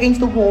 not like against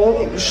the wall.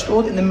 It was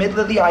stood in the middle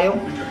of the aisle,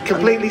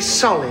 completely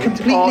solid,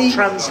 completely or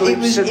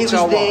translucent. It was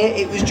there.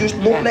 It was just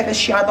looked like a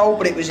shadow,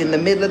 but it was in the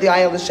middle of the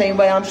aisle, the same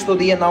way I'm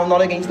stood here now,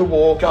 not against the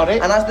wall. Got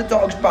it. And as the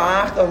dogs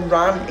barked and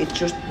ran, it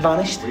just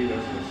vanished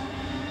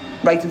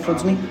right in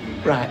front of me.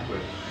 Right.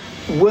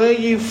 Were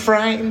you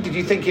frightened? Did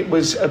you think it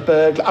was a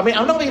burglar? I mean,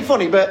 I'm not being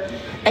funny, but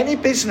any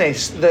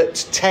business that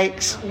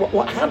takes...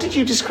 how did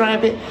you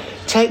describe it?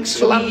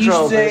 Takes Land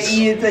Rovers?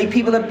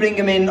 People that bring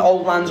them in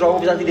old Land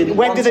Rovers that they didn't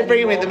When want did they bring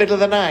anymore. them in? The middle of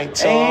the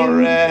night?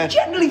 Or,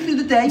 generally through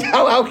the day.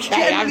 Oh,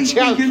 okay, I'm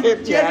joking.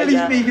 Generally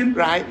speaking.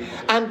 Right.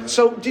 And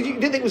so, you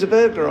didn't think it was a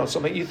burglar or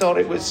something? You thought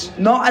it was...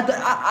 No,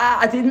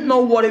 I didn't know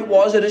what it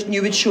was. I just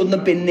knew it shouldn't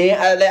have been there.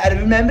 I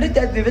remember it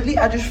dead vividly.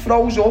 I just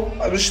froze up.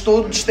 I was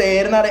stood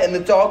staring at it, and the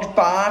dogs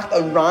barked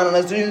and ran, and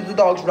as soon as the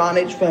dogs ran,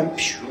 it just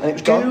went, and it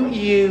was gone. Do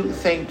you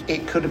think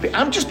it could have been...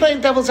 I'm just playing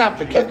devil's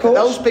advocate. Of course.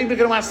 Those people are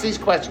going to ask these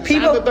questions.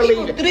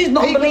 There is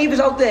non-believers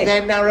out there.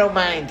 They're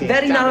narrow-minded.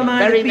 Very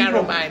narrow-minded Very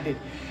people. narrow-minded.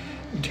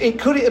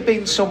 Could it have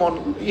been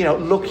someone,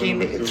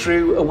 looking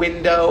through a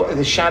window,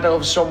 the shadow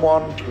of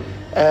someone?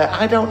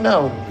 I don't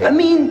know. I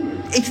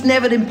mean, it's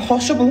never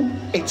impossible.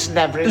 It's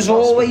never There's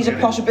impossible. always a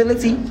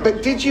possibility.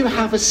 But did you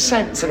have a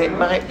sense that it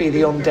might be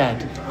the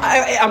undead?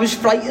 I was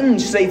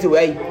frightened straight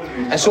away.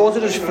 I sort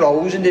of just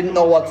froze and didn't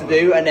know what to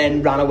do, and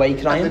then ran away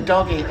crying. And the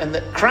doggy,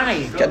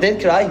 crying? I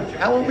did cry.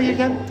 How old were you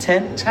again?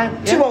 10. 10,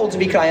 yeah. Too old to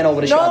be crying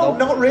over a shadow.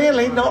 No, not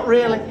really.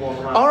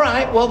 All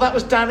right, well, that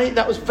was Danny.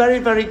 That was very,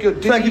 very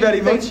good. Thank you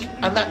very much.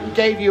 And that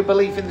gave you a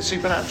belief in the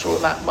supernatural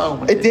at that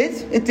moment? It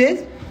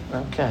did.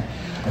 Okay.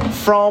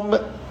 From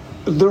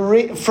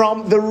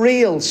the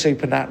real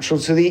supernatural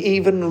to the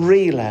even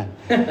realer,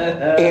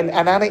 in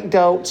an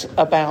anecdote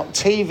about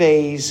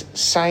TV's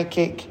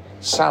psychic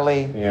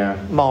Sally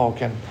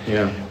Morgan.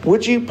 Yeah.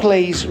 Would you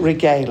please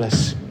regale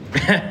us,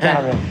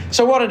 Gary?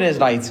 So what it is,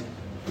 right?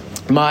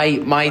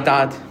 My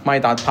dad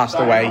passed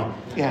away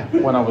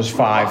when I was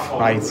 5,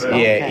 right?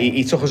 Okay. Yeah,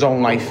 he took his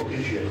own life,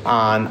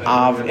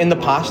 and in the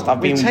past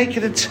I've been... We've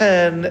taken a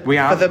turn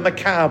for the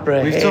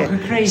macabre. We've here. taken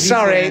a crazy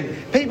Sorry, turn.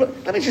 people.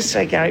 Let me just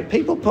say, Gary.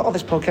 People put on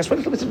this podcast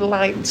with a little bit of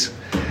light.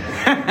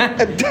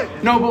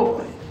 No,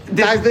 but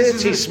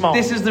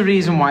this is the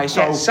reason why.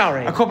 So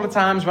sorry. A couple of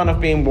times when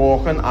I've been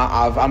walking,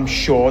 I'm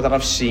sure that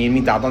I've seen my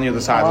dad on the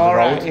other side of the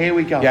road. All right, here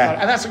we go. Yeah.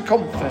 And that's a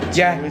comfort.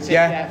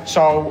 Yeah.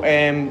 So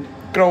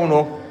growing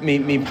up,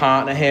 my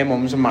partner, her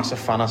mum's a massive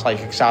fan of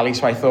Psychic Sally,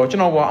 so I thought, you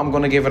know what, I'm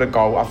going to give it a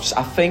go. I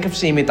think I've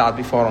seen my dad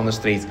before on the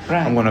street.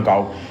 Right. I'm going to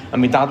go.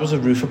 And my dad was a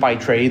roofer by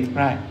trade.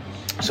 Right.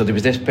 So there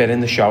was this bit in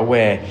the show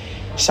where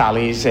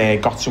Sally's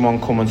got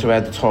someone coming to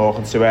her,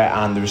 talking to her,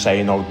 and they were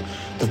saying,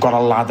 they've got a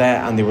ladder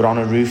and they were on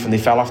a roof and they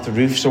fell off the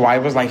roof. So I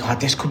was like,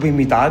 this could be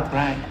my dad.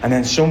 Right. And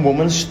then some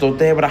woman stood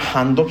there with a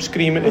hand up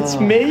screaming, it's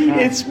me, right.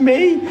 it's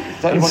me.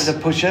 Thought you wanted to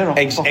push her off.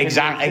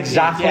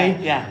 Exactly.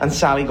 Yeah. And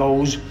Sally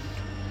goes,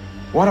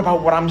 what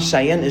about what I'm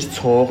saying is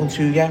talking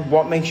to you?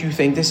 What makes you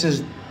think this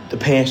is the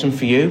person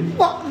for you?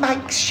 What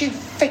makes you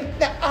think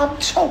that I'm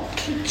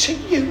talking to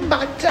you,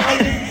 my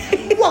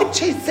darling?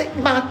 What is it,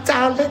 my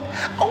darling?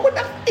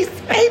 His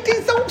head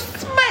is all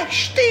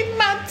smashed in,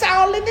 my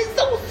darling. It's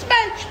all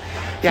smashed.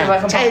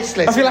 Yeah,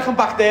 tasteless. I feel like I'm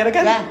back there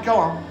again. Yeah, go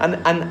on.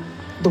 And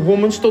the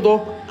woman stood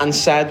up and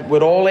said,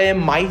 with all her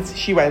might,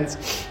 she went,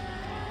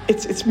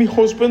 it's my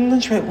husband.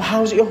 And she went, well,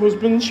 how's it your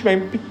husband? She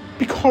went,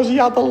 because he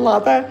had a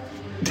ladder.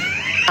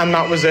 And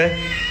that was it.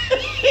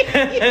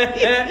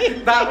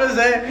 That was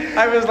it.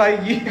 I was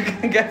like, you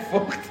can get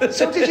fucked.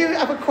 So did you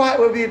have a quiet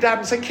word with your dad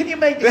and say, can you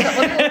make yourself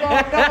a little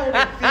more known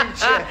in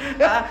future?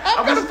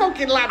 I've got a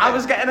fucking ladder. I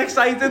was getting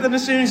excited, and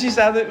as soon as she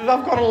said it,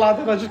 I've got a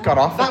ladder, I just got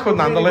off. I couldn't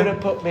handle it. That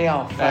would have put me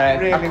off. I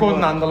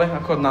couldn't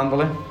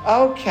handle it.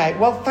 Okay,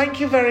 well, thank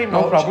you very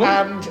much. No problem.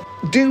 And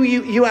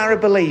you are a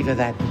believer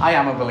then? I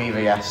am a believer,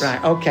 yes.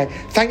 Right, okay.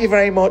 Thank you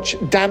very much,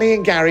 Danny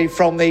and Gary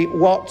from the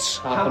What's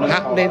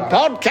Happening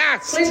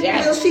podcast.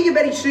 We'll see you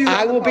very soon.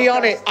 I will be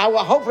on it.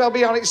 Hopefully I'll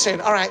be on it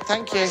soon. All right,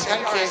 thank you.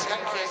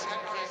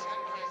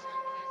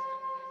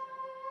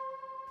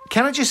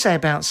 Can I just say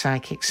about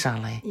Psychic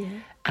Sally? Yeah.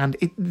 And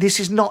this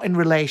is not in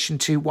relation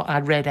to what I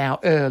read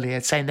out earlier,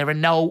 saying there are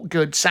no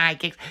good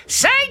psychics.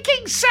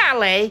 Psychic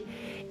Sally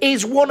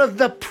is one of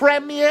the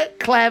premier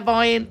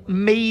clairvoyant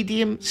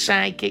medium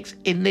psychics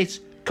in this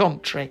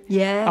country.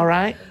 Yeah. All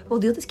right? Well,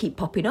 the others keep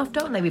popping off,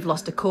 don't they? We've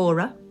lost a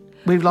Cora.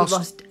 We've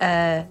lost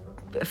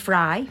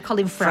Fry,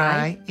 Colin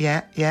Fry.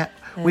 Yeah.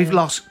 We've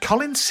lost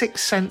Colin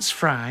Sixth Sense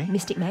Fry.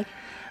 Mystic Meg.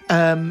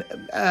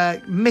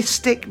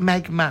 Mystic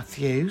Meg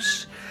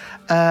Matthews.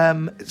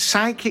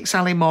 Psychic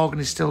Sally Morgan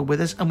is still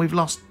with us, and we've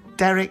lost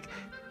Derek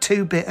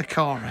Two-Bit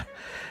Akora.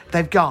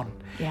 They've gone.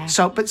 Yeah.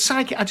 So, but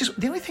Psychic,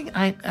 the only thing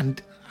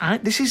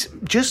this is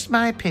just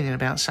my opinion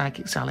about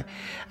Psychic Sally,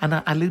 and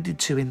I alluded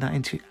to in that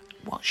interview,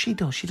 what she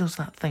does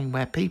that thing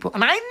where people,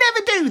 and I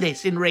never do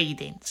this in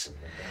readings,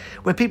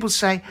 where people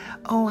say,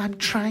 oh, I'm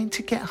trying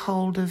to get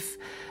hold of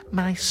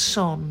my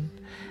son,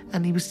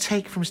 and he was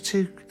taken from us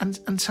too,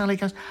 and Sally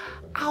goes,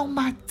 oh,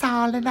 my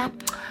darling,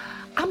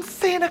 I'm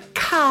seeing a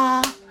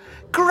car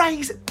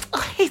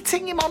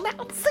hitting him on that.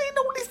 I'm seeing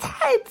all his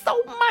head's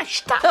all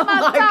mashed up, my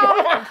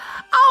darling. God.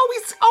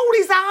 Oh, all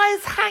his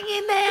eyes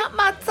hanging out,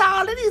 my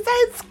darling. His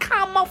head's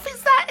come off.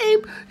 Is that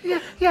him?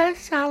 Yes,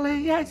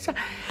 Sally, yes.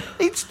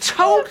 It's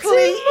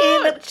totally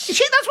that's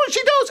what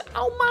she does.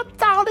 Oh, my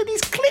darling,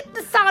 he's clipped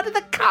the side of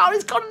the car.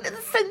 He's gone into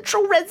the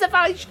central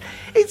reservation.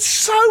 It's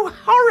so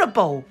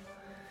horrible.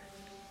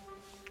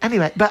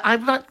 Anyway, but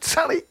I'm like,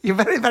 Sally, you're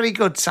very, very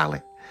good,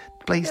 Sally.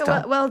 Please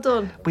don't. Well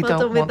done. We well don't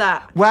done with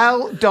that.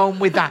 Well done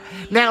with that.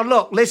 Now,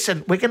 look,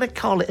 listen, we're going to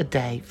call it a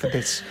day for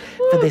this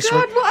God, week.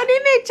 What an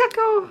image,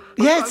 Echo.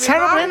 Yeah, it's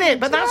terrible, isn't it?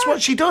 But that's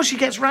what she does. She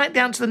gets right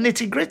down to the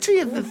nitty-gritty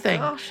of the thing.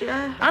 Gosh,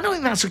 yeah. I don't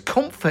think that's a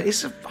comfort.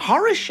 It's a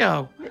horror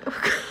show.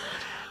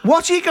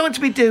 What are you going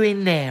to be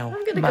doing now?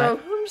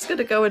 I'm just going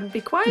to go and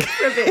be quiet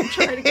for a bit and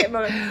try to get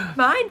my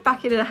mind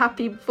back in a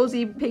happy,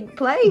 fuzzy, pink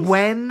place.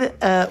 When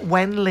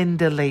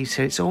Linda leaves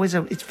her,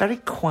 it's very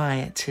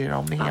quiet here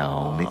on my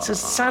own. It's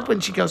sad when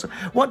she goes.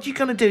 What are you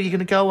going to do? You're going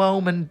to go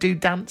home and do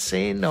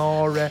dancing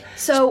or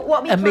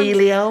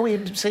Emilio?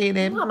 Seeing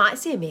him? Well, I might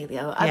see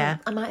Emilio. Yeah.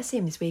 I might see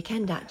him this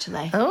weekend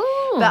actually.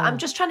 Oh, but I'm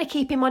just trying to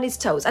keep him on his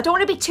toes. I don't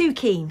want to be too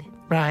keen.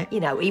 Right. You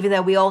know, even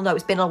though we all know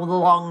it's been a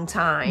long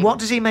time. What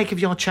does he make of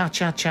your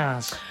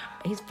cha-cha-chas?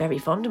 He's very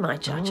fond of my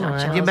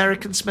cha-cha-chas. The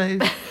American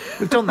Smooth.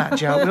 We've done that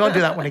joke. We won't do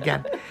that one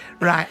again.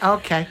 Right,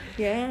 okay.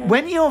 Yeah.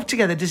 When you're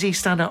together, does he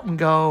stand up and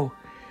go,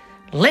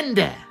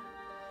 Linda,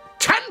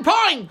 10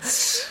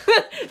 points!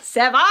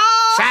 7!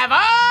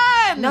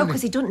 No, No,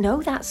 because he doesn't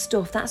know that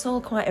stuff. That's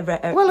all quite a of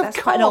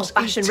quite an course,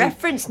 old-fashioned he's too-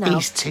 reference now.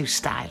 He's too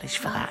stylish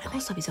for that. Of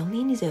course, he's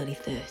only in his early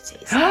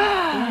 30s.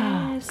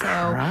 Yeah, so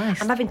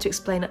Christ. I'm having to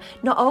explain.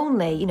 Not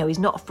only, he's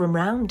not from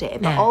round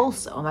it, but Yeah.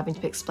 also I'm having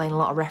to explain a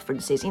lot of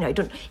references.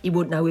 He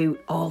wouldn't know who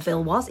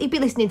Orville was. He'd be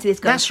listening to this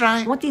going, That's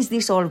right. What is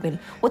this Orville?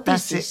 What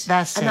That's is this? it,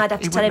 that's and it. I'd have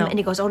He to tell him, wouldn't know. and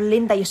he goes, "Oh,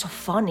 Linda, you're so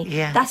funny."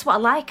 Yeah. That's what I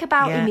like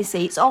about Yeah. him. You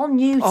see, it's all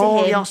new to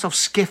Oh, him. you're so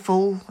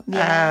skiffle.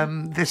 Yeah.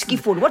 This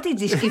Skiffle. What is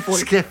this skiffle?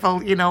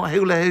 Skiffle,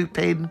 hula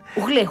hooping.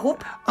 Hula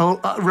hoop. Oh,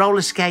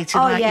 roller skating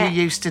like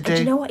you used to do. And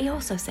do you know what he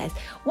also says?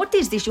 What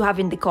is this you have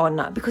in the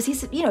corner? Because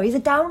he's a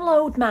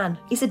download man.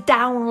 He's a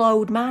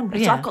download man. So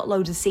Yeah. I've got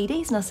loads of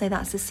CDs, and I say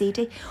that's a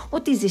CD.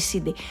 What is this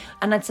CD?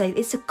 And I'd say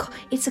it's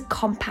a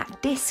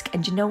compact disc.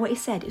 And do you know what he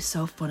said? It's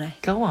so funny.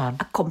 Go on.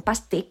 A compass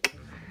dick.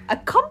 A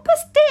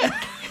compass dick.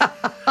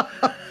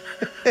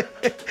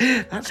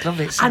 That's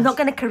lovely. I'm not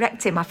going to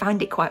correct him. I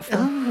find it quite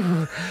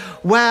fun.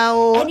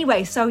 Well,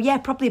 Anyway, so yeah,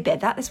 probably a bit of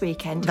that this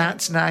weekend.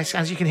 that's nice.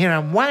 As you can hear,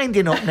 I'm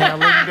winding up now,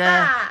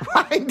 Linda.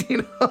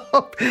 Winding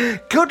up.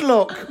 Good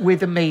luck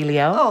with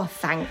Emilio. Oh,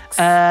 thanks.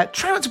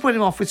 Try not to put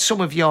him off with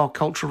some of your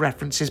cultural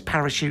references: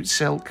 parachute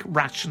silk,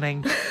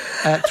 rationing,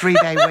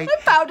 3-day week.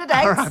 Powdered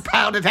eggs. All right,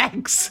 powdered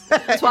eggs.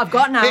 That's what I've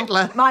got now.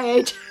 Hitler. My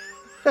age.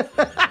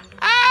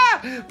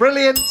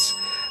 Brilliant.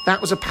 That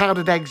was a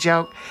powdered egg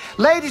joke.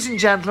 Ladies and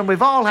gentlemen,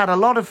 we've all had a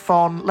lot of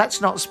fun. Let's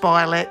not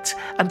spoil it.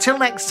 Until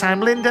next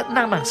time, Linda,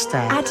 namaste.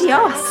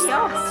 Adios.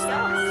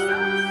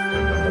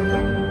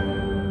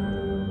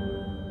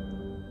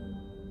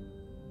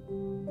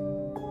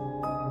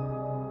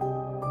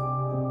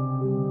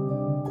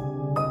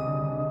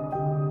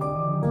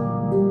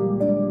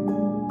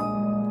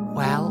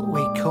 Well,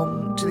 we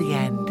come to the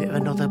end of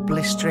another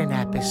blistering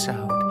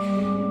episode.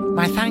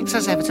 My thanks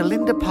as ever to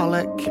Linda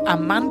Pollock,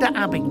 Amanda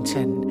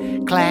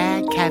Abington,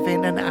 Claire,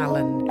 Kevin and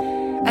Alan,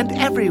 and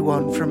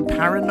everyone from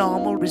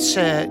Paranormal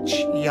Research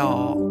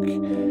York.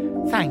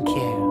 Thank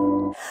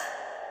you.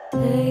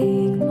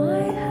 Take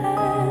my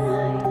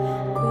hand,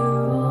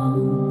 we're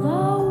on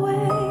our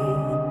way.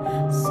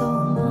 So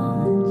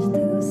much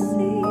to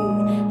see,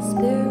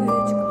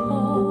 spirit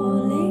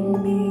calling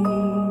me.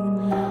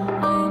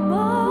 I'm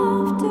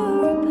after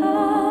a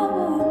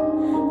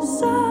power,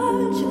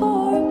 search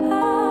for a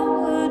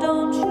power,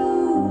 don't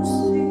you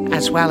see?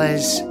 As well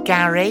as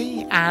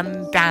Gary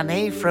and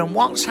Danny from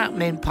What's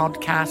Happening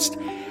podcast,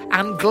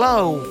 and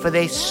Glow for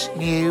this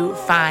new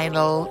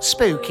final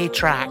spooky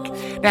track.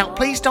 Now,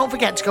 please don't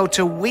forget to go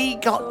to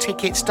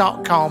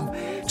wegottickets.com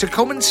to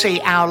come and see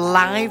our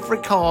live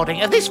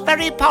recording of this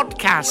very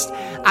podcast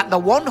at the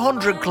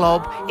 100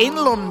 Club in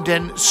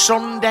London,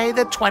 Sunday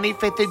the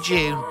 25th of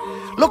June.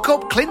 Look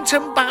up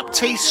Clinton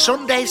Baptiste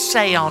Sunday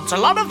Seance. A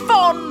lot of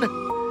fun!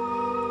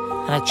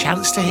 And a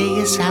chance to hear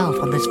yourself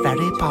on this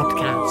very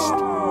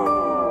podcast.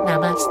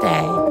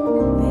 Namaste.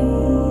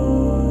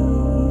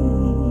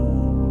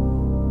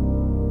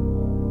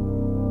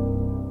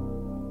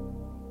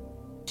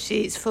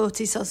 She eats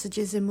 40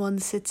 sausages in one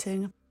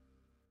sitting.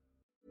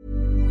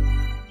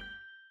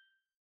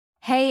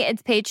 Hey,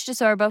 it's Paige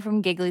DeSorbo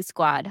from Giggly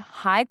Squad.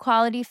 High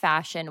quality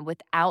fashion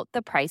without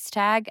the price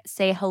tag.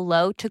 Say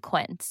hello to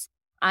Quince.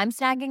 I'm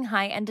snagging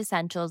high-end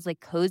essentials like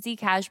cozy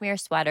cashmere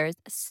sweaters,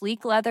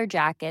 sleek leather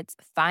jackets,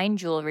 fine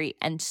jewelry,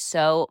 and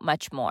so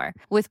much more.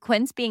 With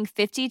Quince being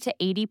 50 to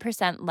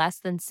 80% less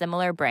than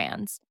similar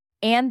brands.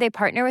 And they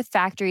partner with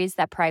factories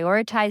that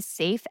prioritize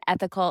safe,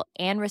 ethical,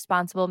 and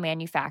responsible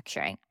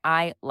manufacturing.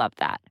 I love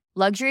that.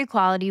 Luxury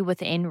quality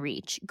within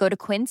reach. Go to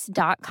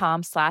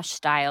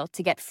quince.com/style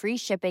to get free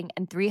shipping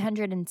and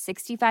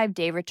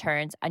 365-day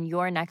returns on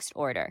your next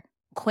order.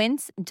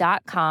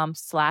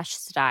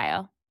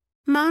 Quince.com/style.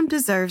 Mom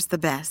deserves the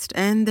best,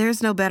 and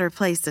there's no better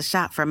place to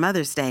shop for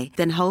Mother's Day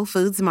than Whole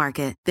Foods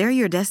Market. They're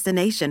your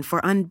destination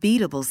for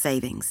unbeatable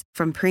savings,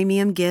 from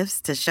premium gifts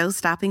to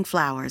show-stopping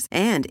flowers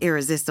and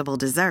irresistible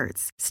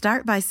desserts.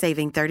 Start by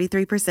saving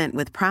 33%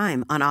 with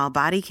Prime on all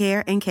body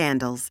care and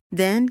candles.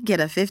 Then get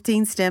a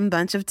 15-stem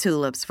bunch of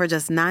tulips for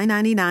just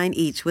 $9.99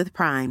 each with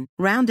Prime.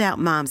 Round out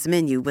Mom's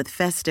menu with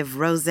festive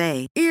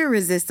rosé,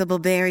 irresistible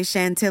berry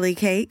chantilly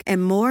cake,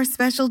 and more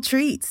special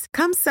treats.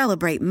 Come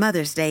celebrate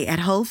Mother's Day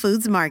at Whole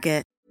Foods Market.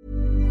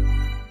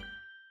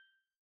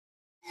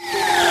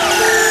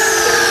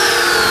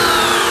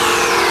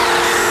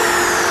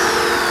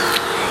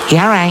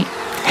 Yeah, right.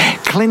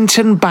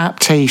 Clinton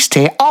Baptiste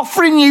here,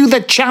 offering you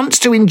the chance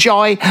to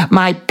enjoy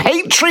my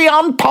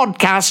Patreon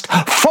podcast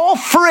for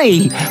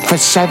free for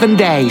 7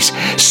 days.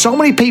 So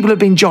many people have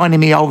been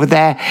joining me over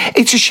there.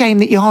 It's a shame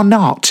that you're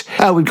not.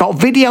 We've got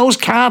videos,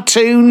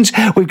 cartoons,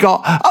 we've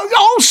got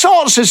all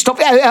sorts of stuff,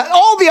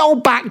 all the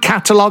old back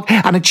catalogue,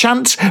 and a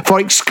chance for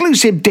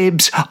exclusive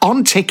dibs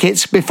on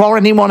tickets before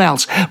anyone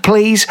else.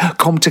 Please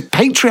come to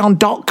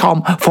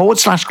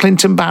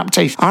patreon.com/Clinton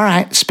Baptiste. All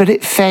right,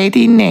 spirit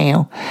fading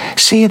now.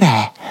 See you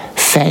there.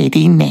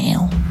 Fading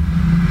now.